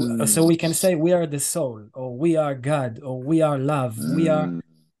Mm, we can say we are the soul, or we are God, or we are love. We are mm,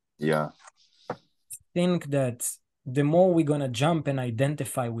 yeah. think that the more we're gonna jump and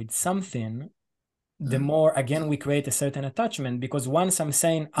identify with something, the Mm, more again we create a certain attachment. Because once I'm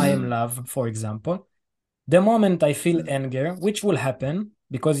saying I am mm, love, for example, the moment I feel mm, anger, which will happen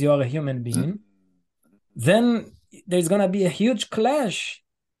because you are a human mm, being, then there's gonna be a huge clash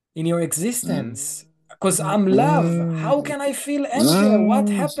in your mm, existence. Because I'm love. How mm, can I feel anger? What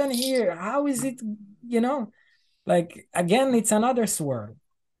mm, happened here? How is it, you know? Like again, it's another swirl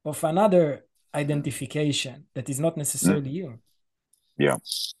of another identification that is not mm. necessarily you. Yeah.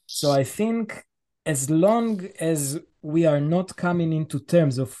 So I think as long as we are not coming into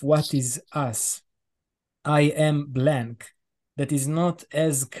terms of what is us, I am blank, that is not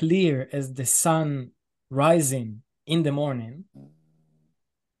as clear as the sun rising in the morning,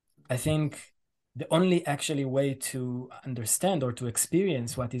 I think the only actually way to understand or to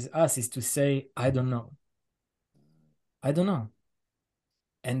experience what is us is to say, I don't know. I don't know.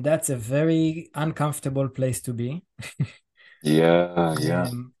 And that's a very uncomfortable place to be. Yeah, yeah,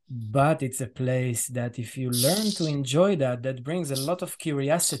 But it's a place that if you learn to enjoy that, that brings a lot of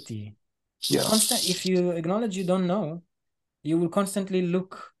curiosity. yeah. If you acknowledge you don't know, you will constantly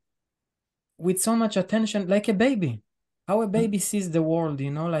look with so much attention like a baby. How a baby sees the world,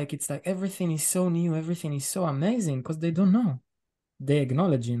 like it's like everything is so new, everything is so amazing because they don't know. They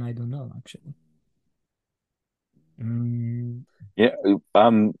acknowledging I don't know actually. Mm, Yeah.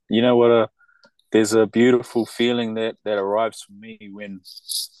 You know what? There's a beautiful feeling that arrives for me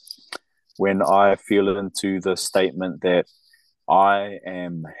when I feel into the statement that I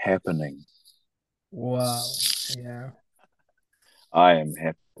am happening. wow. Yeah, I am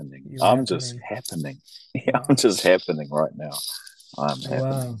happening. you I'm just happening. happening. Yeah, I'm Wow. just happening right now. I'm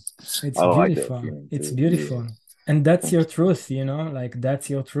happening. Wow. It's I like that beautiful. feeling It's too. Yeah. beautiful. And that's Thank your you. truth, like that's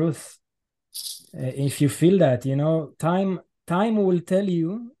your truth. If you feel that, time will tell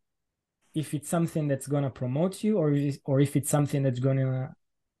you if it's something that's gonna promote you or if it's something that's gonna,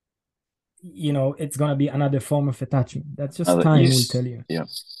 it's gonna be another form of attachment. That's just Another time will tell yes. you. Yeah.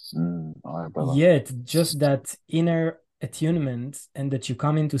 All right, brother. Yet just that inner attunement and that you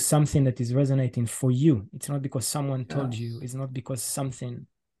come into something that is resonating for you. It's not because someone Yeah. told you, it's not because something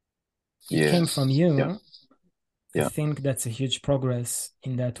it Yeah. came from Yeah. you. I Yeah. think that's a huge progress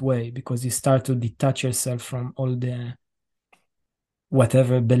in that way because you start to detach yourself from all the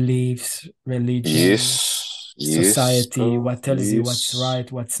whatever beliefs, religion, Yes. Yes, society, brother. what tells you what's Yes.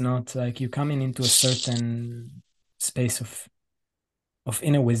 right, what's not. Like you're coming into a certain space of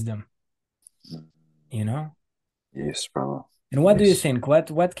inner wisdom, you know? Yes, brother. And what do you Yes. think?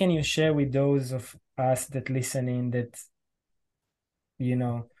 What can you share with those of us that listening that, you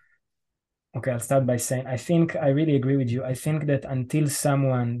know, okay, I'll start by saying I think I really agree with you. I think that until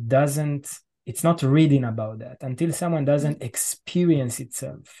someone doesn't, it's not reading about that, until someone doesn't experience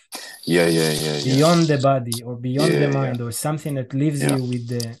itself Yeah. Yeah. Yeah. Yeah. beyond the body or beyond the Yeah. Yeah. mind or something that leaves Yeah. you with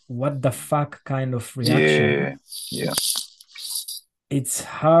the what the fuck kind of reaction, Yeah. Yeah. it's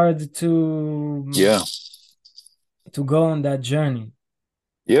hard to Yeah. to go on that journey.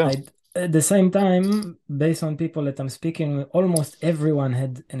 Yeah. I at the same time, based on people that I'm speaking with, almost everyone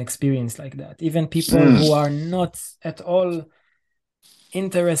had an experience like that. Even people Mm. who are not at all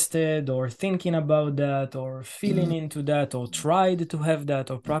interested or thinking about that or feeling Mm. into that or tried to have that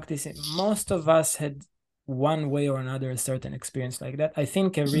or practice it, most of us had one way or another a certain experience like that. I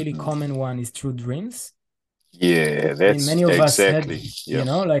think a really Mm-hmm. common one is through dreams. Yeah, I mean, that's many of us had, exactly. Yeah.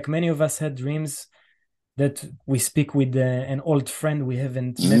 like many of us had dreams that we speak with an old friend we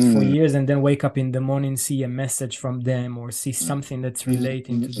haven't met for Mm. years and then wake up in the morning, see a message from them or see something that's Mm.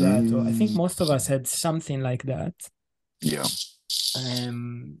 relating Mm. to that. Or I think Mm. most of us had something like that. Yeah.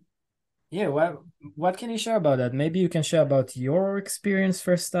 Um, yeah, what can you share about that? Maybe you can share about your experience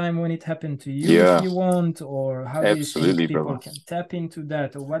first time when it happened to you if Yeah. you want, or how do you think Absolutely, people brother. can tap into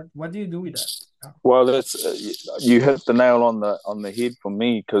that, or what do you do with that? Yeah. Well, that's you hit the nail on the head for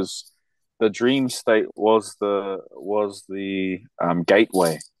me because the dream state was the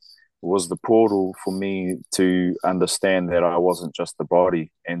gateway, was the portal for me to understand that I wasn't just the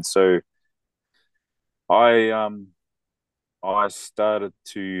body, and so I I started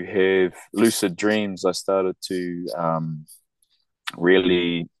to have lucid dreams. I started to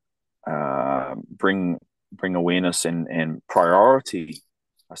really bring awareness and priority.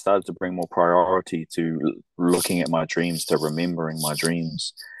 I started to bring more priority to looking at my dreams, to remembering my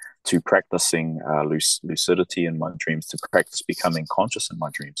dreams, to practicing lucidity in my dreams, to practice becoming conscious in my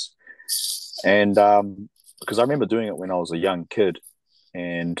dreams. And because I remember doing it when I was a young kid,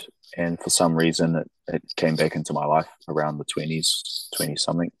 and for some reason it came back into my life around the 20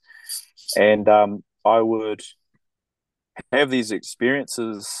 something, and I would have these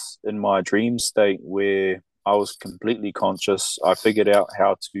experiences in my dream state where I was completely conscious. I figured out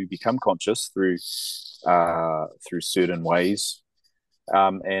how to become conscious through certain ways,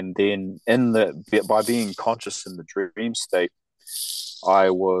 and then in the by being conscious in the dream state, I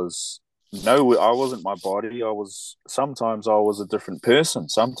was no, I wasn't my body. I was a different person.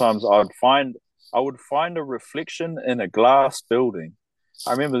 Sometimes I would find a reflection in a glass building.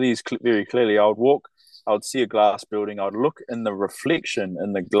 I remember these very clearly. I would see a glass building. I would look in the reflection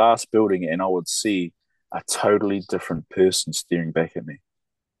in the glass building, and I would see a totally different person staring back at me.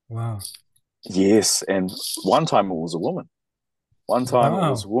 Wow. Yes, and one time it was a woman. One time it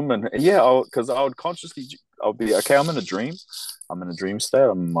was Wow. a woman. Yeah, because I would consciously, I'll be okay. I'm in a dream. I'm in a dream state.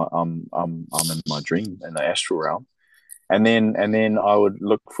 I'm in my dream in the astral realm, and then I would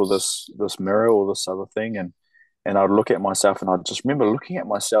look for this mirror or this other thing, and I'd look at myself, and I just remember looking at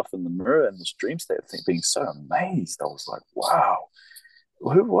myself in the mirror in this dream state, being so amazed. I was like, wow,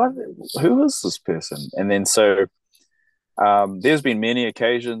 what, who is this person? And then there's been many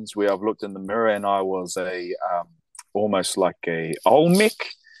occasions where I've looked in the mirror and I was a almost like a Olmec,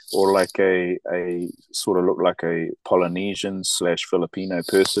 or like a sort of looked like a Polynesian slash Filipino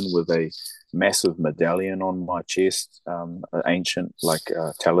person with a massive medallion on my chest, an ancient like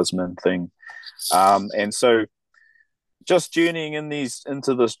talisman thing. And so just journeying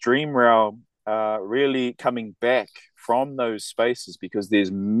into this dream realm, really coming back from those spaces, because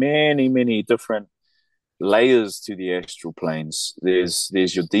there's many different layers to the astral planes.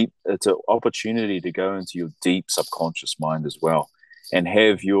 There's your deep. It's an opportunity to go into your deep subconscious mind as well, and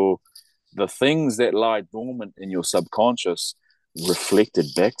have the things that lie dormant in your subconscious reflected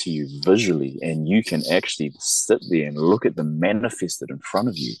back to you visually, and you can actually sit there and look at them manifested in front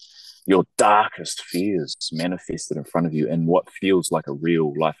of you. Your darkest fears manifested in front of you, and what feels like a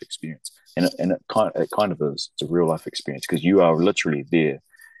real life experience, and it kind of is. It's a real life experience because you are literally there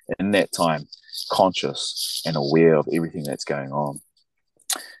in that time, conscious and aware of everything that's going on.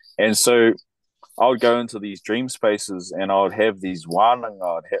 And so I would go into these dream spaces, and I would have these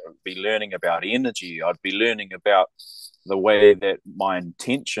be learning about energy. I'd be learning about the way that my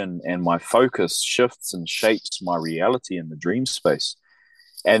intention and my focus shifts and shapes my reality in the dream space.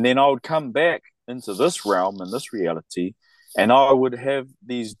 And then I would come back into this realm and this reality, and I would have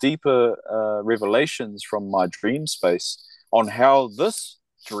these deeper revelations from my dream space on how this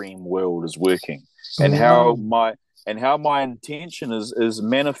dream world is working, and Wow. how my intention is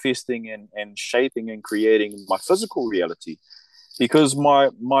manifesting and shaping and creating my physical reality, because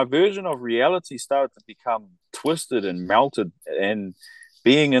my version of reality started to become twisted and melted. And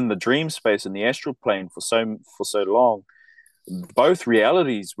being in the dream space in the astral plane for so long, both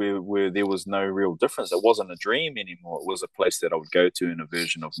realities where there was no real difference. It wasn't a dream anymore. It was a place that I would go to in a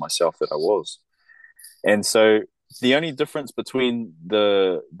version of myself that I was. And so the only difference between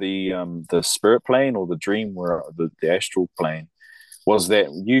the spirit plane or the dream, where the astral plane, was that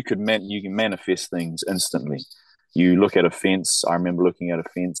you can manifest things instantly. You look at a fence. I remember looking at a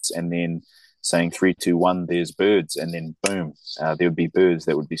fence and then saying 3, 2, 1. There's birds, and then boom, there would be birds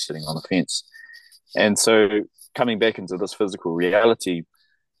that would be sitting on the fence. And so coming back into this physical reality,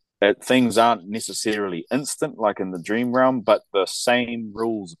 that things aren't necessarily instant like in the dream realm, but the same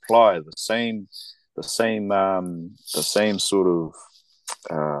rules apply. The same sort of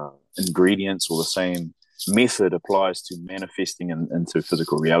ingredients, or the same method applies to manifesting into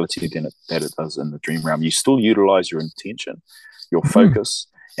physical reality that it does in the dream realm. You still utilize your intention, your Mhm. focus,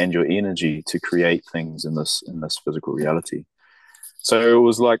 and your energy to create things in this physical reality. So it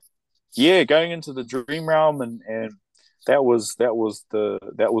was like, yeah, going into the dream realm, and that was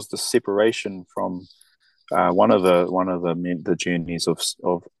the separation from one of the journeys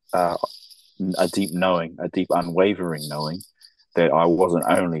of uh, a deep knowing, a deep unwavering knowing that I wasn't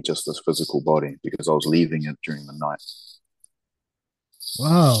only just this physical body, because I was leaving it during the night.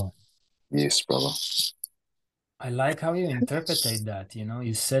 Wow. Yes, brother. I like how you interpretate that.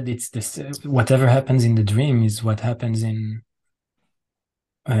 You said it's this whatever happens in the dream is what happens um,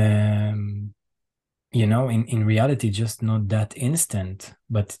 in reality, just not that instant,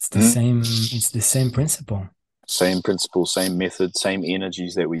 but Mhm. it's the same principle. Same principle, same method, same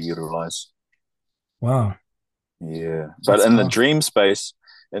energies that we utilize. Wow, Yeah, but that's in the powerful. dream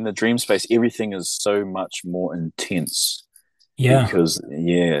space, everything is so much more intense, Yeah. because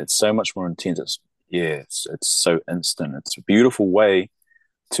yeah, it's so much more intense. It's so instant. It's a beautiful way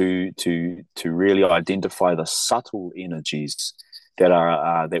to really identify the subtle energies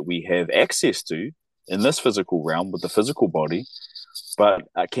that we have access to in this physical realm with the physical body, but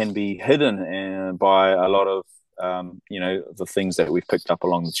can be hidden by a lot of the things that we've picked up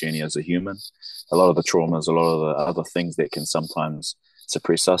along the journey as a human, a lot of the traumas, a lot of the other things that can sometimes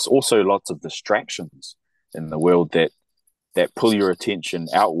suppress us. Also, lots of distractions in the world that pull your attention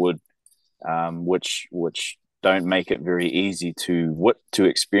outward, which don't make it very easy to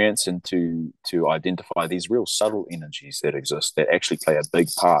experience and to identify these real subtle energies that exist, that actually play a big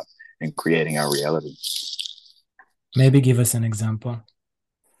part in creating our reality. Maybe give us an example.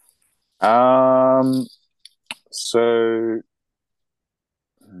 Um, so,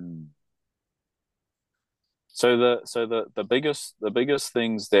 hmm, so the biggest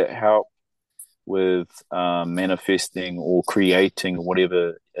things that help. manifesting or creating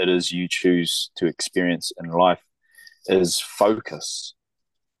whatever it is you choose to experience in life is focus.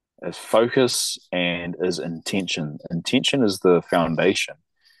 Is focus and is intention. Intention is the foundation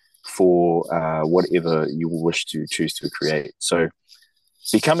for whatever you wish to choose to create. So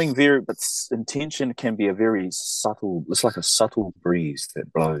but intention can be a very subtle, it's like a subtle breeze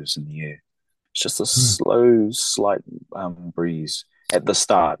that blows in the air. It's just a Mm. slow, slight breeze at the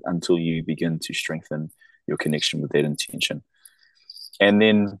start until you begin to strengthen your connection with that intention. And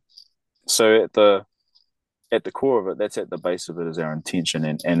then, so at the core of it, that's at the base of it is our intention.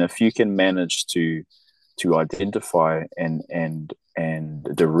 And if you can manage to identify and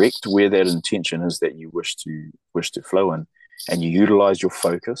direct where that intention is that you wish to flow in, and you utilize your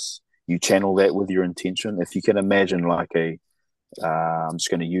focus, you channel that with your intention. If you can imagine like I'm just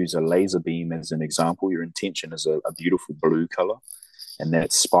going to use a laser beam as an example. Your intention is a beautiful blue color, and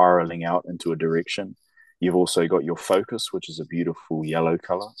that's spiraling out into a direction. You've also got your focus, which is a beautiful yellow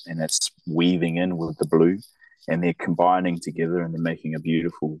color, and that's weaving in with the blue, and they're combining together and they're making a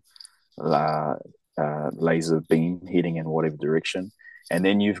beautiful uh, laser beam heading in whatever direction. And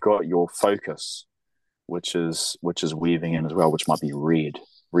then you've got your focus, which is weaving in as well, which might be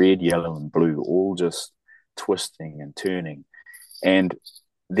red, yellow, and blue, all just twisting and turning. And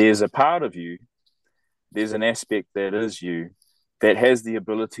there's a part of you, there's an aspect that is you that has the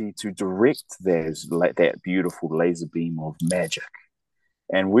ability to direct that beautiful laser beam of magic.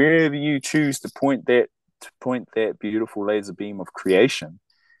 And wherever you choose to point that beautiful laser beam of creation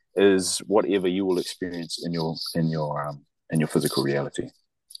is whatever you will experience in your physical reality.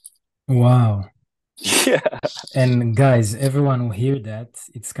 Wow. Yeah. And guys, everyone who hear that,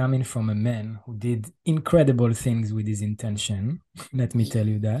 it's coming from a man who did incredible things with his intention. Let me tell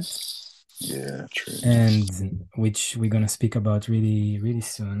you that. Yeah, true. And which we're gonna speak about really, really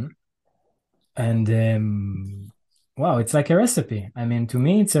soon. And wow, it's like a recipe. I mean, to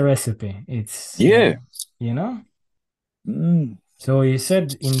me, it's a recipe. It's Yeah. you know. Mm. So you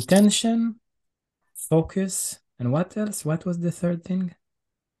said intention, focus, and what else? What was the third thing?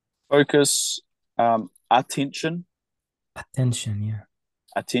 Focus, attention, Attention,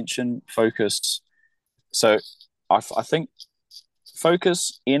 yeah. focus. So I think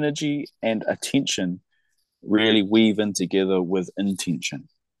focus, energy, and attention really weave in together with intention.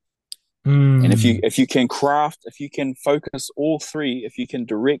 And if you Mm. if you can craft, if you can focus all three, if you can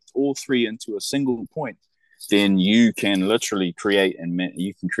direct all three into a single point, then you can literally create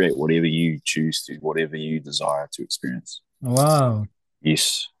you can create whatever you choose to, whatever you desire to experience. Wow.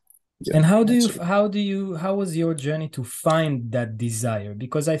 Yes. Yeah, And that's it. how was your journey to find that desire?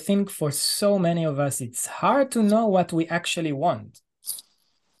 Because I think for so many of us, it's hard to know what we actually want.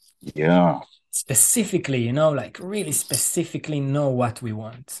 Yeah. Specifically, like really specifically know what we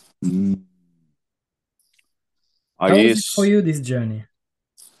want. Mm. I How was it for guess you, this journey?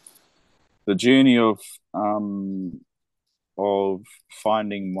 the journey of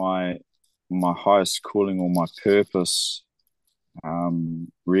finding my highest calling or my purpose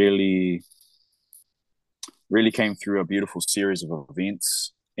really came through a beautiful series of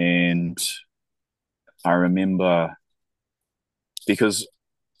events. And I remember because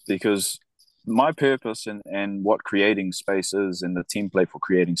because my purpose and what creating space is, and the template for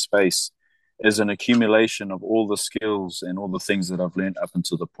creating space, is an accumulation of all the skills and all the things that I've learned up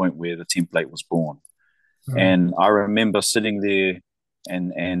until the point where the template was born. Right. And I remember sitting there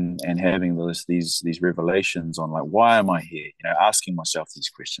and having these revelations on, like, why am I here? Asking myself these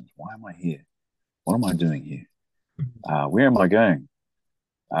questions: why am I here? What am I doing here? Where am I going?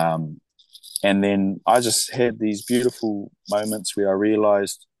 Um, and then I just had these beautiful moments where I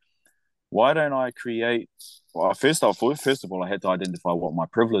realized, why don't I create? Well, first of all, I had to identify what my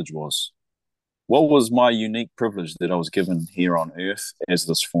privilege was. What was my unique privilege that I was given here on earth as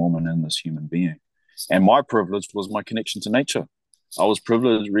this form and in this human being? And my privilege was my connection to nature. I was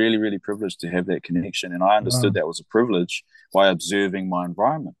privileged, really, really privileged to have that connection. And I understood Wow. that was a privilege by observing my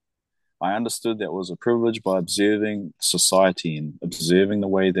environment. I understood that was a privilege by observing society and observing the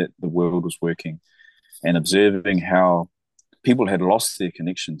way that the world was working, and observing how people had lost their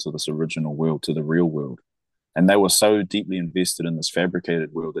connection to this original world, to the real world. And they were so deeply invested in this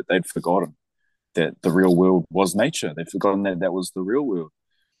fabricated world that they'd forgotten that the real world was nature. They'd forgotten that that was the real world,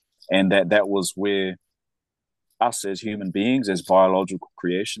 and that was where us as human beings, as biological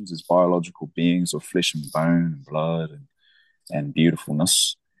creations, as biological beings of flesh and bone and blood and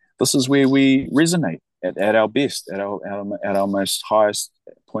beautifulness, this is where we resonate at our best, at our most highest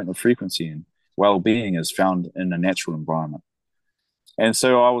point of frequency. And well-being is found in a natural environment. And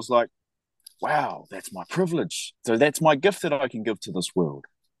so I was like, wow, that's my privilege. So that's my gift that I can give to this world.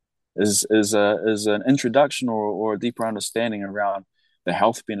 is an introduction or a deeper understanding around the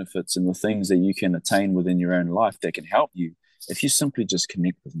health benefits and the things that you can attain within your own life that can help you if you simply just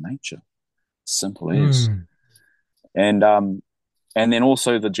connect with nature. Simple as. Mm. And um and then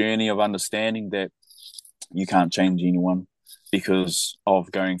also the journey of understanding that you can't change anyone because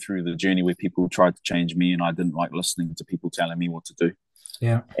of going through the journey where people tried to change me and I didn't like listening to people telling me what to do.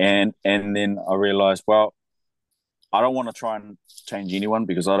 Yeah. And then I realized, well, I don't want to try and change anyone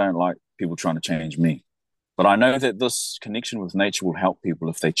because I don't like people trying to change me. But I know that this connection with nature will help people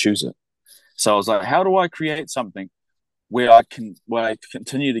if they choose it. So I was like, how do I create something where I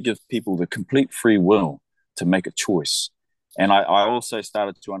continue to give people the complete free will to make a choice? And I also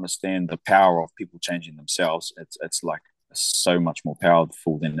started to understand the power of people changing themselves. It's like so much more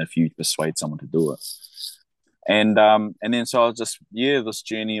powerful than if you persuade someone to do it. And then so I was just this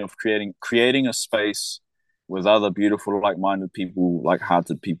journey of creating a space with other beautiful, like-minded people,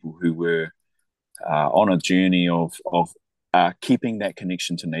 like-hearted people who were on a journey of keeping that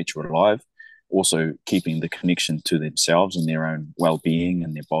connection to nature alive, also keeping the connection to themselves and their own well-being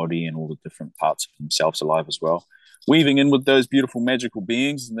and their body and all the different parts of themselves alive as well. Weaving in with those beautiful magical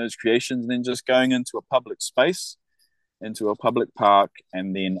beings and those creations, and then just going into a public space, into a public park,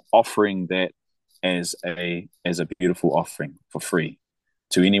 and then offering that as a beautiful offering for free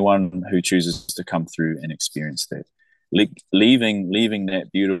to anyone who chooses to come through and experience that. Leaving that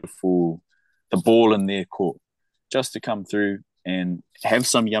beautiful the ball in their court just to come through and have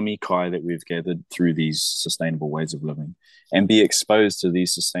some yummy kai that we've gathered through these sustainable ways of living and be exposed to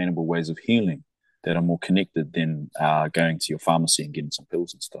these sustainable ways of healing that are more connected than going to your pharmacy and getting some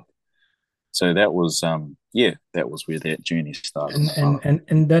pills and stuff. So that was that was where that journey started, And, my and brother. and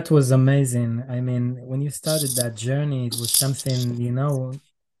and that was amazing. I mean, when you started that journey, it was something,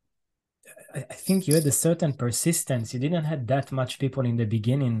 I think you had a certain persistence. You didn't have that much people in the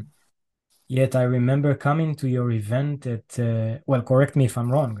beginning. Yet I remember coming to your event at, well, correct me if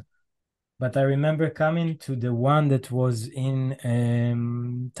I'm wrong, but I remember coming to the one that was in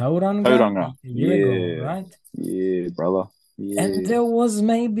Tauranga Tauranga. a year ago, Yeah. right? Yeah, brother. And Yeah. there was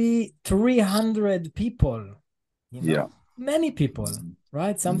maybe 300 people, Yeah. many people, Mm,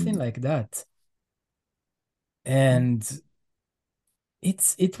 right? Something mm, like that. mm. And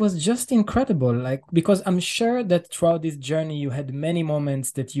it was just incredible, like, because I'm sure that throughout this journey you had many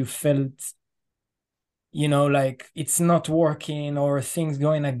moments that you felt, like it's not working or things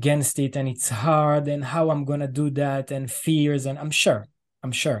going against it and it's hard and how I'm gonna do that and fears, and I'm sure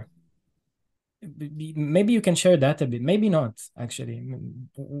maybe you can share that a bit, maybe not actually.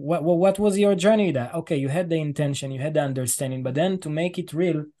 What was your journey? That okay, you had the intention, you had the understanding, but then to make it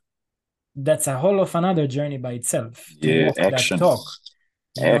real, that's a whole of another journey by itself, to Yeah, walk that action. talk.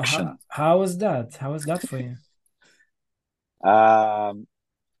 Action. How was that for you? Um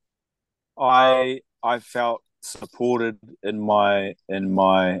I felt supported in my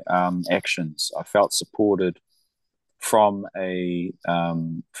actions. I felt supported from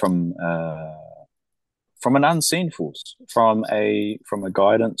from an unseen force, from a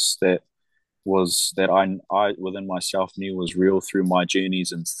guidance that I within myself knew was real through my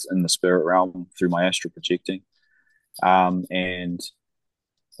journeys in the spirit realm through my astral projecting. Um, and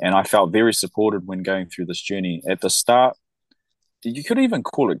and I felt very supported when going through this journey. At the start, you could even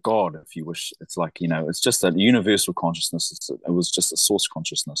call it God if you wish. It's like, it's just a universal consciousness. It was just a source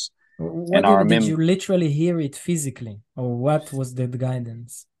consciousness. And What I did remember you literally hear it physically, or what was the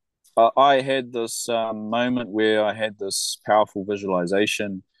guidance? I had this moment where I had this powerful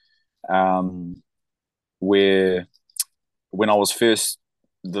visualization um, where when I was first,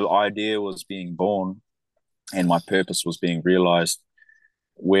 the idea was being born and my purpose was being realized,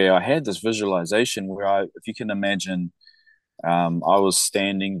 where I had this visualization where if you can imagine, I was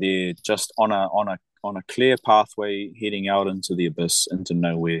standing there just on a clear pathway heading out into the abyss, into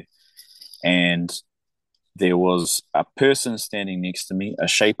nowhere, and there was a person standing next to me, a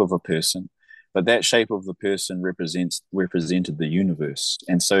shape of a person, but that shape of the person represented the universe.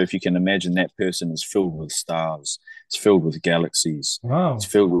 And so if you can imagine, that person is filled with stars, it's filled with galaxies, it's Wow.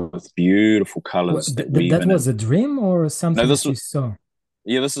 filled with beautiful colors that weave That in was and a dream or no, something this that you was saw?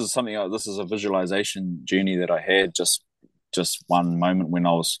 yeah, this is a visualization journey that I had just one moment when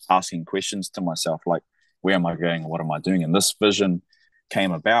I was asking questions to myself, like, where am I going? What am I doing? And this vision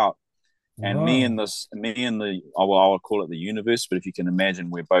came about, and Wow. me and I would call it the universe, but if you can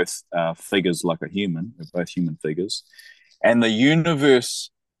imagine, we're both figures like a human. We're both human figures, and the universe,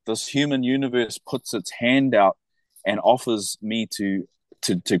 this human universe, puts its hand out and offers me to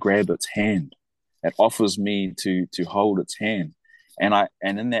grab its hand. It offers me to hold its hand, and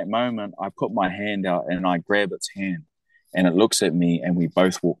in that moment, I put my hand out and I grab its hand, and it looks at me, and we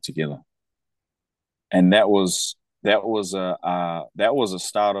both walk together. And that was a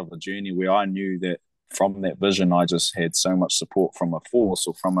start of a journey where I knew that from that vision, I just had so much support from a force,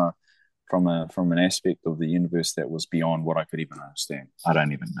 or from an aspect of the universe that was beyond what I could even understand. I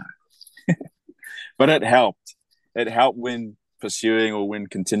don't even know, but it helped. It helped when pursuing, or when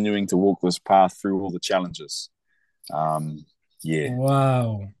continuing to walk this path through all the challenges. Yeah,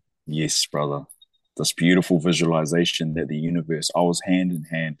 Wow. yes, brother. This beautiful visualization that the universe, I was hand in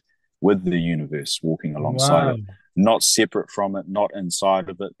hand with the universe, walking alongside Wow. it, not separate from it, not inside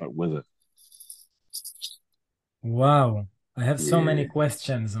of it, but with it. Wow. I have so many Yeah.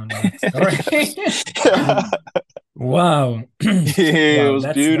 questions on that story. Wow. Yeah, it Wow, was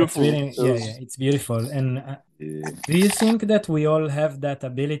that's beautiful. really, It yeah, yeah, was, it's beautiful. And yeah, do you think that we all have that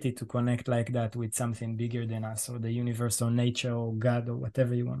ability to connect like that with something bigger than us, or the universe, or nature, or God, or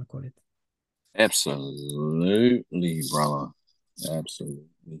whatever you want to call it? absolutely, brother.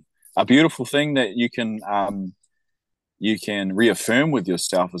 Absolutely. A beautiful thing that you can reaffirm with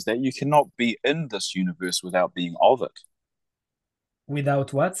yourself is that you cannot be in this universe without being of it.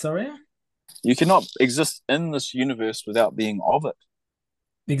 Without what? Sorry? You cannot exist in this universe without being of it.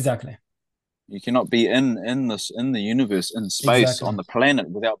 Exactly. You cannot be in the universe, in space, Exactly. on the planet,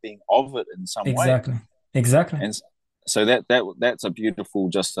 without being of it in some way. Exactly. Exactly. And so that's a beautiful,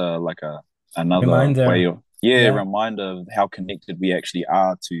 just like a another way Reminder. of, yeah, Yeah. reminder of how connected we actually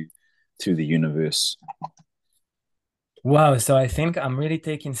are to the universe. Wow. So I think I'm really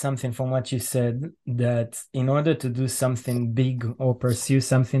taking something from what you said, that in order to do something big or pursue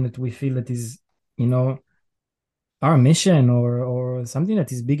something that we feel that is, you know, our mission, or something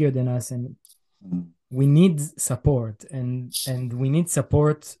that is bigger than us, and Mm. we need support, and we need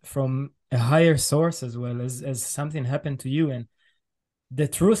support from a higher source, as well as something happened to you. And the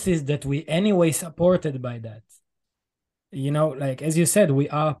truth is that we anyway supported by that. Like as you said, we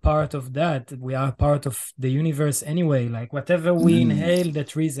are part of that. We are part of the universe anyway. Like whatever we Mm. inhale, the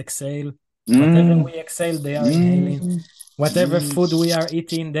trees exhale. Whatever Mm. we exhale, they are inhaling. Mm. Whatever Mm. food we are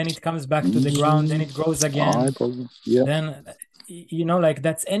eating, then it comes back to the ground, then Mm. it grows I again. probably, yeah, Then, like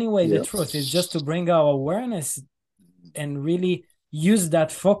that's anyway the yeah. truth. It's just to bring our awareness and really use that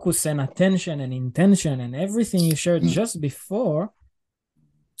focus and attention and intention and everything you shared Mm. just before,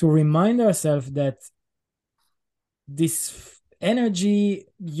 to remind ourselves that this energy,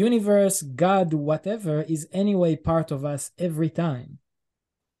 universe, God, whatever, is anyway part of us every time,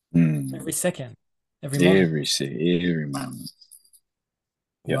 Mm. every second, every moment. Every moment.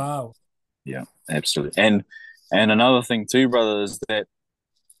 Yep. Wow. Yeah, absolutely. And another thing too, brother, is that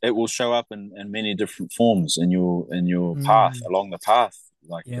it will show up in many different forms in your path, Mm, along the path.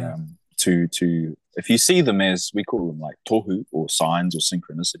 Like yeah. to if you see them, as we call them, like tohu, or signs, or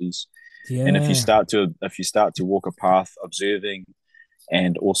synchronicities. And Yeah. if you start to walk a path, observing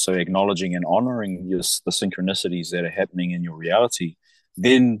and also acknowledging and honoring the synchronicities that are happening in your reality,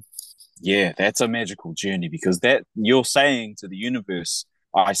 then yeah, that's a magical journey, because that you're saying to the universe,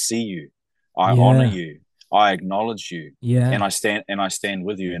 I see you, I honor Yeah. you, I acknowledge you, Yeah. and I stand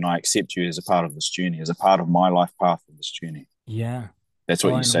with you, and I accept you as a part of this journey, as a part of my life path of this journey. Yeah. That's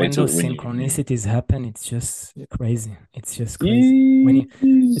what Oh, you and say when to those it when you synchronicities happen, it's just crazy. It's just crazy. When you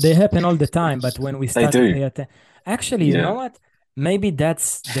They yes, happen all the time, but when we they start to do. pay attention, actually, you know Yeah. what? Maybe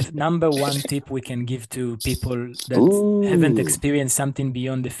that's the number one tip we can give to people that haven't Ooh. experienced something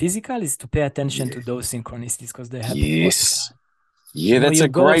beyond the physical, is to pay attention Yeah. to those synchronicities, because they happen all the Yes. time. Yeah, that's You a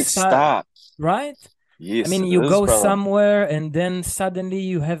go great start. right? I Yes, mean, it you is, go brother. somewhere and then suddenly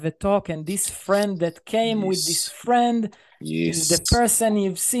you have a talk, and this friend that came with this Yes. friend is the Yes. person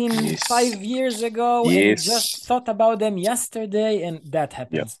you've seen Yes. 5 years ago, and you just Yes. thought about them yesterday, and that Yep.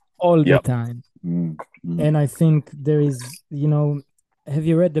 happens all the Yep. time. Mm, mm. And I think there is, have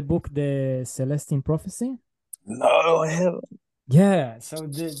you read the book, The Celestine Prophecy? No, I haven't. Yeah, so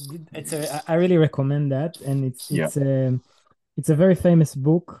it's I really recommend that, and Yeah. it's a very famous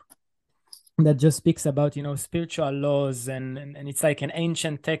book that just speaks about, spiritual laws, and it's like an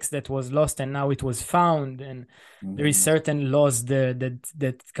ancient text that was lost and now it was found, and there is Mm, certain laws there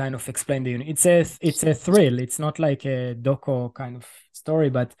that kind of explain the it's a thrill. It's not like a doco kind of story,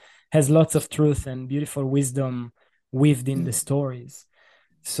 but has lots of truth and beautiful wisdom weaved in the mm, stories.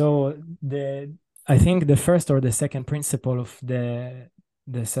 So the I think the first or the second principle of the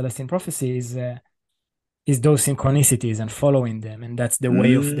Celestine prophecy is those synchronicities and following them, and that's the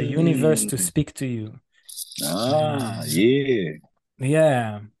way of the universe to mm. speak to you. Ah, And yeah.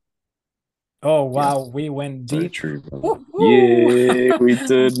 yeah. Oh Yep. wow, we went So deep. true, brother. Woo-hoo! Yeah, we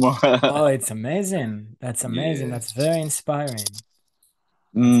did more. Oh, it's amazing. That's amazing. Yeah. That's very inspiring.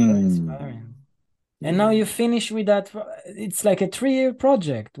 That's very Mm. inspiring. And now you finish with that. It's like a 3-year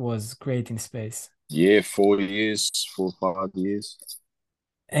project was creating space. Yeah, 4 years, 4 or 5 years.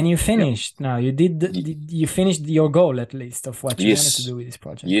 And you Yep. finished now. You finished your goal at least of what you wanted to Yes, do with this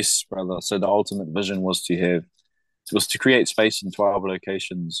project. yes, brother. So the ultimate vision was to create space in 12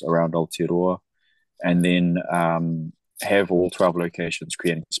 locations around Aotearoa, and then have all 12 locations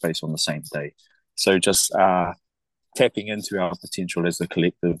creating space on the same day. So just tapping into our potential as a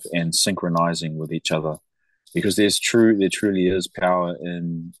collective and synchronizing with each other, because there truly is power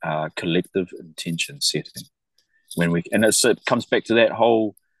in collective intention setting. It comes back to that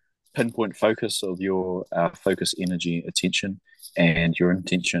whole pinpoint focus of your focus, energy, attention, and your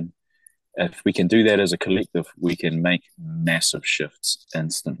intention. If we can do that as a collective, we can make massive shifts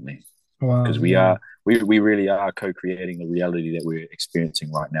instantly, Wow, because yeah. we really are co-creating the reality that we're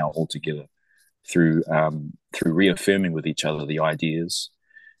experiencing right now all together through reaffirming with each other the ideas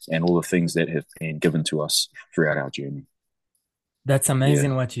and all the things that have been given to us throughout our journey. That's Yeah.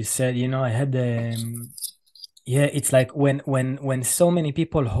 amazing what you said. I had yeah, it's like when so many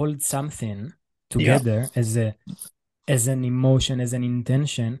people hold something Yeah. together as an emotion, as an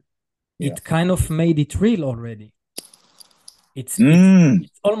intention, Yeah. it kind of made it real already. It's it's Mm.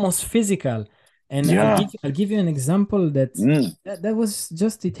 it's almost physical. And Yeah. I'll give you an example Mm. that was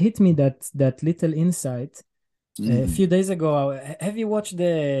just it hit me that little insight. A Mm. few days ago, have you watched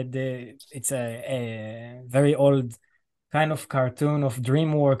the it's a very old kind of cartoon of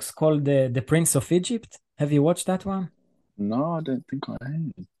DreamWorks called the Prince of Egypt? Have you watched that one? No, I don't think I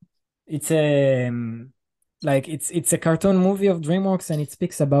have. It's a like it's a cartoon movie of DreamWorks, and it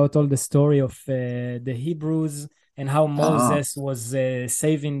speaks about all the story of the Hebrews and how Ah. Moses was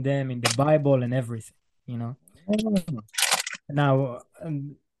saving them in the Bible and everything, you know. Now,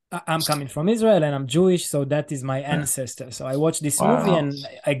 I'm coming from Israel and I'm Jewish, so that is my ancestor. So I watched this movie Wow. and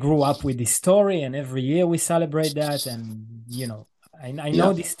I grew up with this story, and every year we celebrate that. And, I Yeah.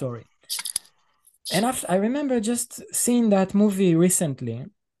 know this story. And I remember just seeing that movie recently,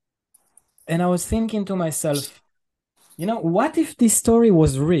 and I was thinking to myself, what if this story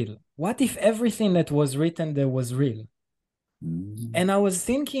was real? What if everything that was written there was real? Mm. And I was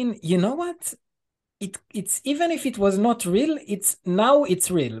thinking, you know what? It's even if it was not real, it's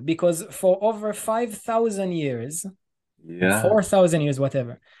real because for over 5,000 years or Yeah. 4,000 years,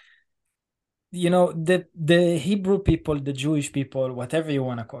 whatever, the Hebrew people, the Jewish people, whatever you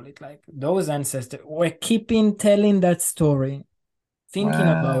want to call it, like those ancestors were keeping telling that story, thinking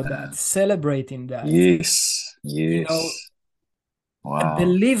about that, Wow. celebrating that, Yes. you know, Yes. Wow.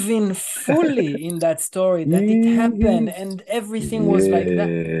 believing fully in that story that it happened Yes. and everything was like that,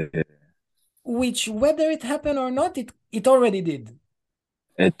 Yeah. which whether it happened or not, it already did.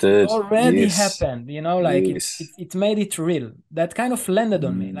 It It did. already Yes. happened, like Yes. it made it real. That kind of landed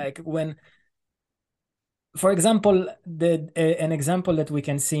on me. Mm. Like when, for example, an example that we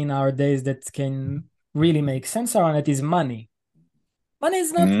can see in our days that can really make sense around it is money. Money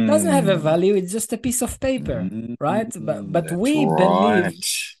is not doesn't have a Mm. value, it's just a piece of paper, right? But That's right.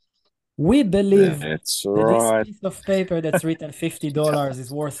 we believe That's that this right. piece of paper that's written $50 is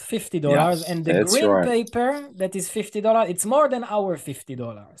worth Yeah, $50, and the that's green right. paper that is $50, it's more than our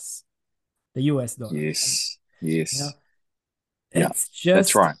 $50, the US dollar. Yes. You know, Yes. Yeah, it's that's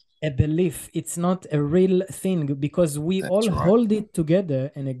just right. a belief. It's not a real thing because we all That's right. hold it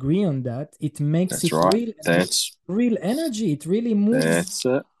together and agree on that. It makes That's it right. real, and That's real energy. It really moves that's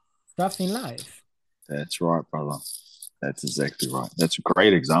it. stuff in life. That's right, brother. That's exactly right. That's a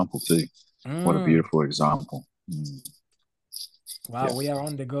great example too. What a Mm. beautiful example. Mm. Wow, Yeah. we are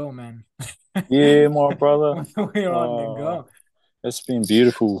on the go, man. Yeah, my brother. We're on the Uh, go. it's been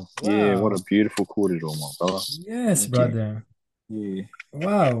beautiful. Yeah, what Wow. a beautiful corridor, my brother. Yes, Thank you. brother. Yeah.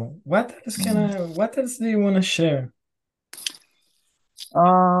 Wow. Mm. What else do you want to share?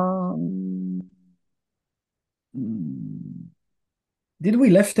 Um, mm, Did we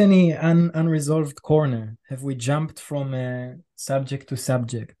left any unresolved corner? Have we jumped from subject to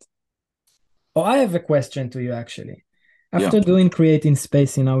subject? Oh, I have a question to you actually. yeah. After doing creating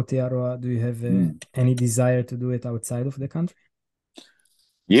space in Aotearoa, do you have Mm. any desire to do it outside of the country?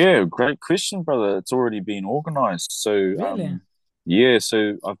 Yeah, great question, brother. It's already been organized. So, Really? yeah, so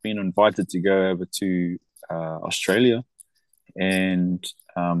I've been invited to go over to Australia, and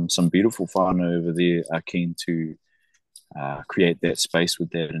some beautiful whānau over there are keen to create that space with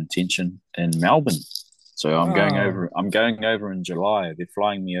that intention in Melbourne. So I'm going Wow. over. I'm going over in July. They're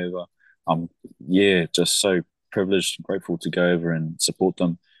flying me over. I'm yeah, just so privileged and grateful to go over and support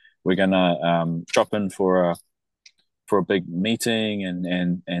them. We're gonna drop in for a big meeting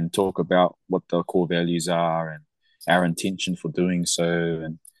and talk about what the core values are and our intention for doing so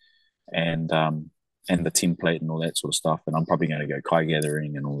and and the template and all that sort of stuff. And I'm probably going to go kai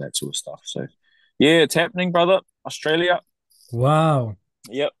gathering and all that sort of stuff. So, yeah, it's happening, brother. Australia. Wow.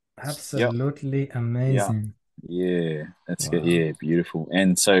 Yep. Yep. Absolutely Yeah. amazing. Yeah. That's good. Wow. Yeah. Beautiful.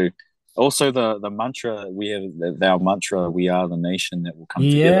 And so, also the mantra we have, our mantra, "We are the nation that will come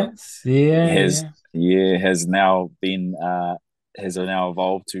together," Yes. Yeah. has Yeah. has now been has now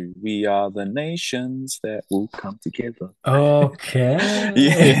evolved to "We are the nations that will come together." Okay.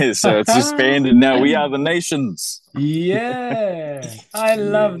 Yeah. So it's expanded now. We are the nations. Yeah. I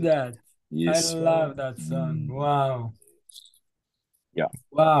love Yeah. that. I Yes, love brother. that song. Mm. Wow. Yeah. So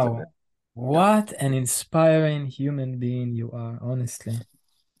Wow. that, yeah, What an inspiring human being you are, honestly.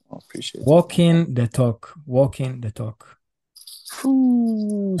 I appreciate it, brother. Walking the talk. Walking the talk.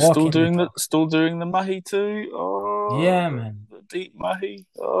 Whew, Walking the talk. still doing the mahi too. Oh, Yeah, man. the deep mahi.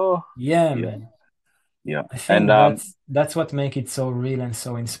 Oh, Yeah, yeah, man. yeah. I And think that's what makes it so real and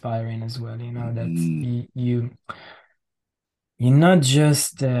so inspiring as well. You know that mm, you're not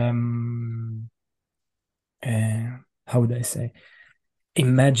just how would I say,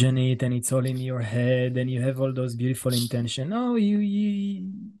 imagine it and it's all in your head and you have all those beautiful intentions. No, you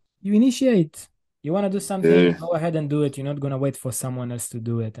initiate. You want to do something, yeah, go ahead and do it. You're not gonna wait for someone else to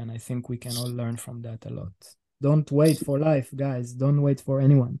do it. And I think we can all learn from that a lot. Don't wait for life, guys. Don't wait for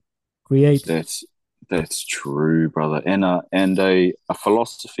anyone. Create. that's that's true, brother. And a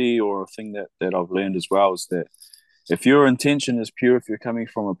philosophy or a thing that I've learned as well is that if your intention is pure, if you're coming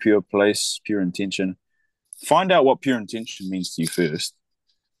from a pure place, pure intention, find out what pure intention means to you first,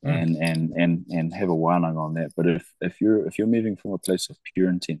 Mm. and have a warning on that. But if you're moving from a place of pure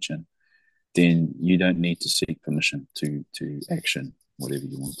intention, then you don't need to seek permission to action whatever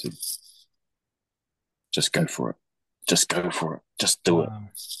you want to. Just go for it. Just go for it. Just do it. Wow.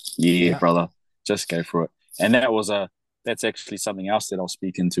 Yeah, Yeah. brother. Just go for it. And that's actually something else that I'll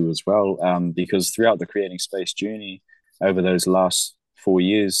speak into as well. Because throughout the creating space journey over those last 4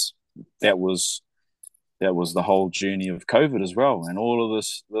 years, that was that was the whole journey of COVID as well, and all of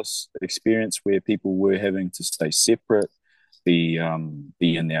this experience where people were having to stay separate, be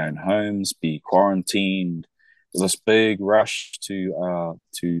in their own homes, be quarantined. This big rush to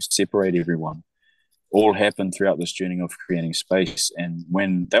separate everyone all happened throughout this journey of creating space, and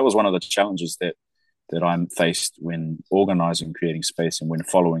when that was one of the challenges that I'm faced when organizing creating space and when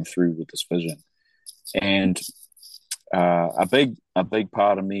following through with this vision. And a big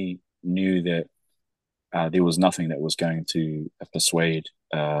part of me knew that there was nothing that was going to persuade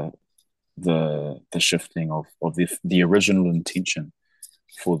the shifting of the original intention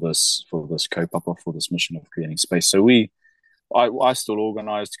for this kaupapa, for this mission of creating space. So I still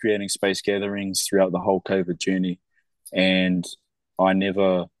organized creating space gatherings throughout the whole COVID journey, and I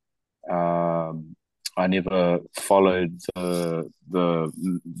never I never followed the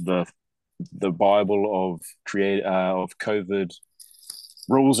Bible of of COVID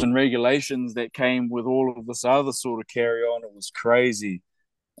rules and regulations that came with all of this other sort of carry on. It was crazy,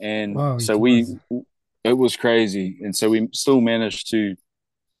 and Wow, so it was. it was crazy, and so we still managed to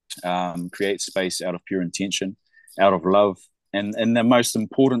create space out of pure intention, out of love, and the most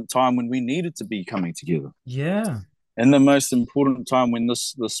important time when we needed to be coming together. Yeah. And the most important time when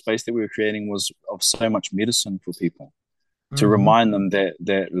this space that we were creating was of so much medicine for people, to Hmm. remind them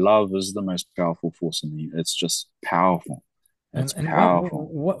that love is the most powerful force in you. It's just powerful. It's And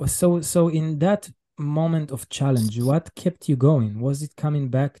powerful. so in that moment of challenge, what kept you going? Was it coming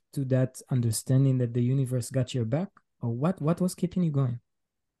back to that understanding that the universe got your back? Or what was keeping you going?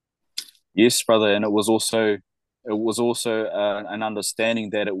 Yes, brother. And it was also an understanding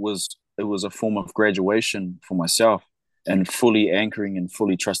that it was a form of graduation for myself, and fully anchoring and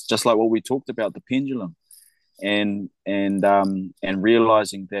fully trust, just like what we talked about, the pendulum, and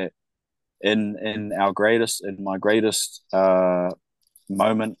realizing that in my greatest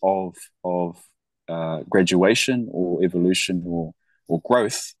moment of graduation or evolution or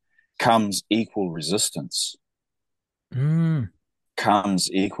growth comes equal resistance, Mm.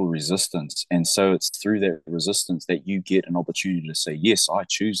 and so it's through that resistance that you get an opportunity to say, yes, I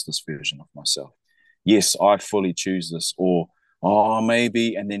choose this version of myself. Yes, I fully choose this. Or, oh,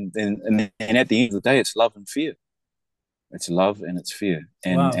 maybe. And at the end of the day, it's love and fear. It's love and it's fear.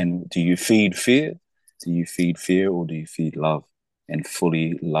 Wow. And do you feed fear? Do you feed fear, or do you feed love? And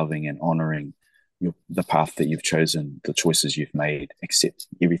fully loving and honoring the path that you've chosen, the choices you've made, accept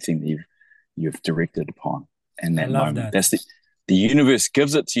everything that you've directed upon in I that love moment. that. The universe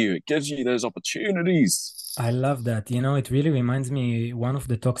gives it to you. It gives you those opportunities. I love that. You know, it really reminds me one of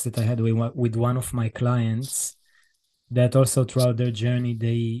the talks that I had with one of my clients that also throughout their journey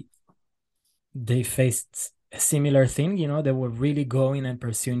they faced a similar thing, you know, they were really going and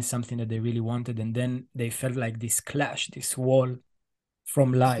pursuing something that they really wanted, and then they felt like this clash, this wall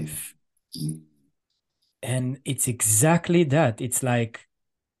from life. And it's exactly that. It's like,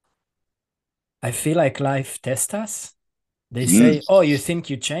 I feel like life tests us. They Mm, say, "Oh, you think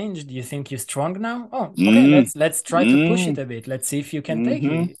you changed? You think you're strong now? Oh, okay, mm, let's try to push it mm, a bit. Let's see if you can take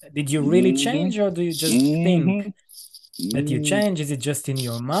mm-hmm, it. Did you really mm-hmm, change, or do you just mm-hmm, think that you mm. change? Is it just in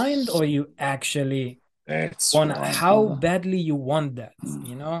your mind, or you actually That's want right, how brother. badly you want that, Mm,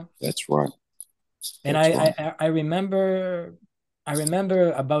 you know?" that's right. And That's right. I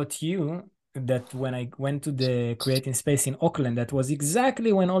remember about you that when I went to the creating space in Auckland, that was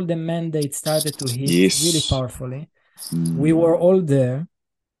exactly when all the mandates started to hit really Yes. powerfully. We were Mm. all there,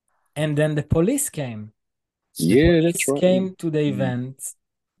 and then the police came. The Yeah, that's police right. came to the Mm. event,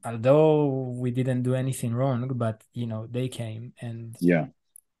 although we didn't do anything wrong, but you know, they came. And Yeah.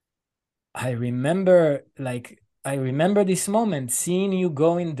 I remember this moment, seeing you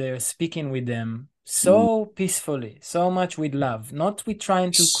going there, speaking with them Mm. so peacefully, so much with love, not with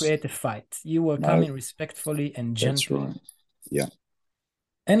trying to Yes. create a fight. You were No, coming respectfully and that's gently. right. Yeah.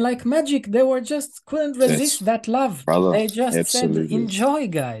 And like magic, they were just couldn't resist That's that love. brother. They just said, Absolutely. enjoy,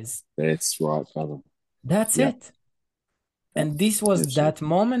 guys. That's right, brother. That's Yeah. it. Yeah. And this was that Absolutely.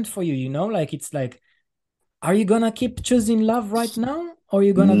 moment for you, you know, like it's like, are you gonna keep choosing love right now? Or are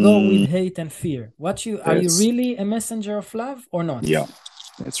you gonna go with Mm. hate and fear? What you are you That's really a messenger of love or not? yeah.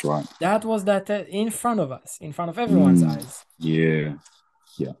 That's right. That was that in front of us, in front of everyone's Mm. eyes. Yeah.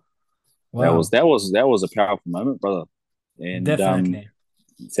 Yeah. Wow, That was a powerful moment, brother. And definitely.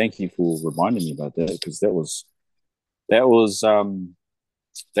 thank you for reminding me about that because that was that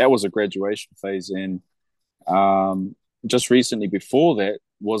was a graduation phase. And um, just recently before that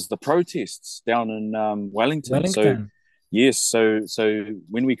was the protests down in Wellington. So Wellington. yes, so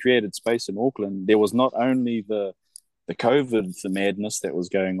when we created space in Auckland, there was not only the COVID, the madness that was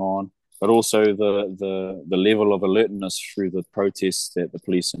going on, but also the level of alertness through the protests that the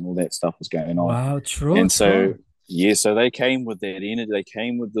police and all that stuff was going on. Wow, true, And so true. yeah, so they came with that energy. They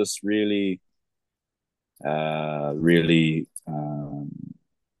came with this really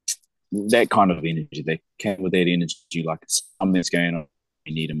that kind of energy. They came with that energy, like something that's going on.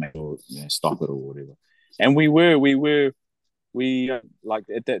 We need to make or stop it or whatever. And we like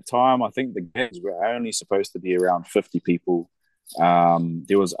at that time. I think the games were only supposed to be around 50 people.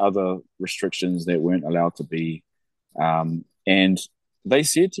 There was other restrictions that weren't allowed to be, and they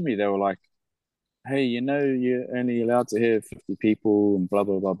said to me, they were like, "Hey, you know, you're only allowed to have 50 people and blah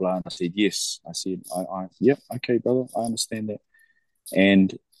blah blah blah." And I said, "Yes." I said, yep, okay, brother, I understand that."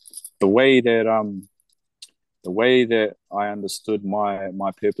 And the way that the way that I understood my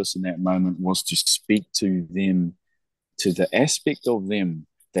purpose in that moment was to speak to them, to the aspect of them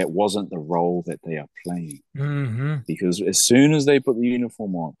that wasn't the role that they are playing. Mm-hmm. Because as soon as they put the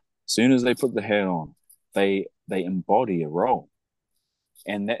uniform on, as soon as they put the hat on, they embody a role,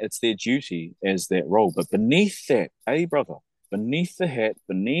 and that it's their duty as that role. But beneath that, hey brother, beneath the hat,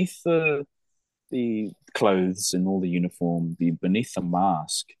 beneath the clothes and all the uniform, beneath the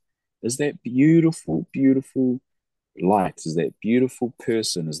mask, is that beautiful, beautiful light, is that beautiful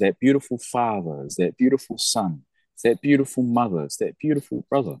person, is that beautiful father, is that beautiful son, is that beautiful mother, is that beautiful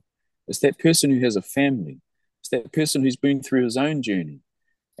brother, it's that person who has a family, it's that person who's been through his own journey.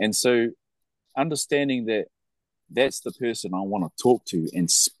 And so understanding that that's the person I want to talk to and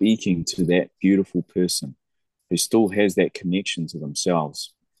speaking to that beautiful person who still has that connection to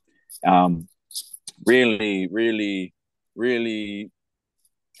themselves. Um, really, really, really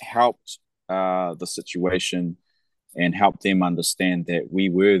helped the situation and helped them understand that we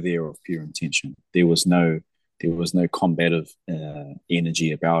were there of pure intention. There was no combative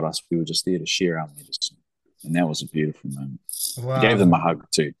energy about us. We were just there to share our medicine, and that was a beautiful moment. I gave them a Wow.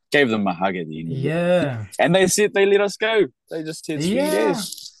 hug too. Gave them a hug at the end of it, Yeah. and they said they let us go. They just said, "Sweet Yeah.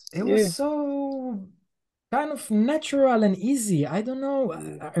 as, It was yeah, so kind of natural and easy. I don't know.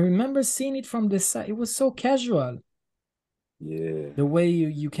 yeah, I remember seeing it from the side. It was so casual, yeah." the way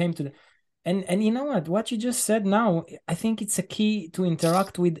you came to the and you know what you just said now, I think it's a key to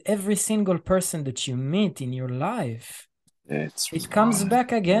interact with every single person that you meet in your life. That's It comes right,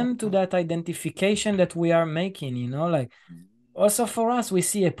 back again to brother. that identification that we are making, you know, like also for us, we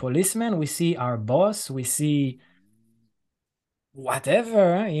see a policeman, we see our boss, we see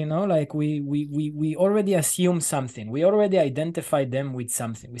whatever, you know, like we already assume something. We already identify them with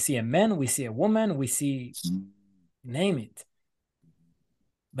something. We see a man, we see a woman, we see name it.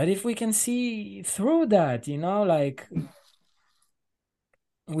 But if we can see through that, you know, like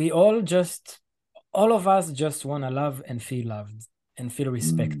we all of us just want to love and feel loved and feel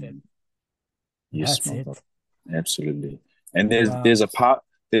respected. Mm. Yes, That's my brother. it. Absolutely. And Wow. there's a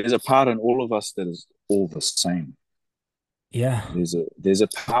part in all of us that is all the same. Yeah, There's a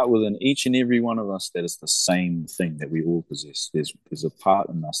part within each and every one of us that is the same thing that we all possess. There's a part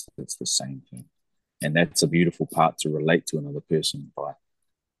in us that's the same thing. And that's a beautiful part to relate to another person by.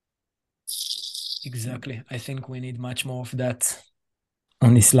 exactly. I think we need much more of that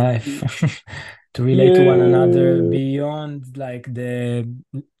on this life to relate to one another Yeah. beyond like the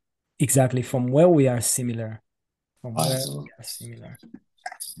exactly from where we are similar. From where we are similar.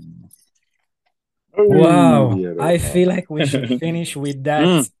 Wow. I feel like we should finish with that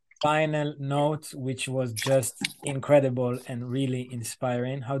Mm, final note, which was just incredible and really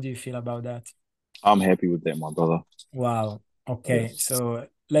inspiring. How do you feel about that? I'm happy with that, my brother. Wow. Yeah, Okay. So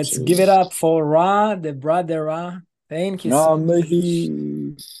let's give absolutely. it up for Ra, the brother Ra. Thank you so No, much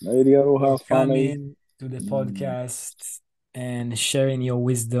maybe for aloha whanau. coming to the Mm, podcast and sharing your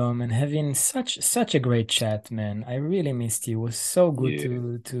wisdom and having such a great chat, man. I really missed you. It was so good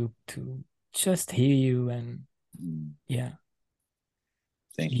yeah. to just hear you and Mm, yeah.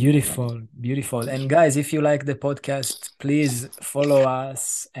 thank you, my brother. Beautiful, beautiful. And guys, if you like the podcast, please follow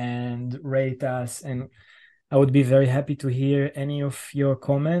us and rate us. And I would be very happy to hear any of your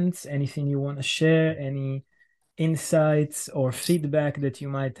comments, anything you want to share, any insights or feedback that you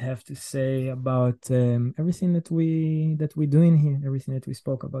might have to say about everything that we're doing here, everything that we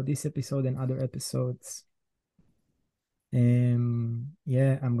spoke about this episode and other episodes.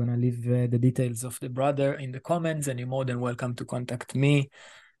 Yeah, I'm gonna leave the details of the brother in the comments, and you're more than welcome to contact me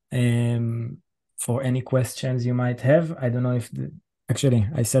um, for any questions you might have. I don't know if actually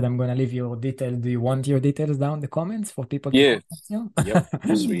I said I'm gonna leave your details. Do you want your details down in the comments for people to Yeah. contact you?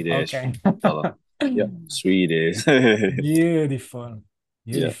 Yep. Sweet ass, Okay. fella. Yep. Sweet ass. Beautiful.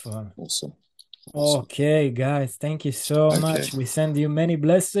 Yeah. Beautiful. Awesome. Awesome. Okay, guys, thank you so Okay. much. We send you many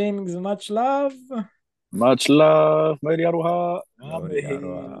blessings, much love. Much love. Mauri aroha. Gloria.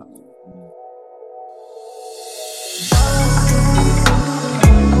 Amehe.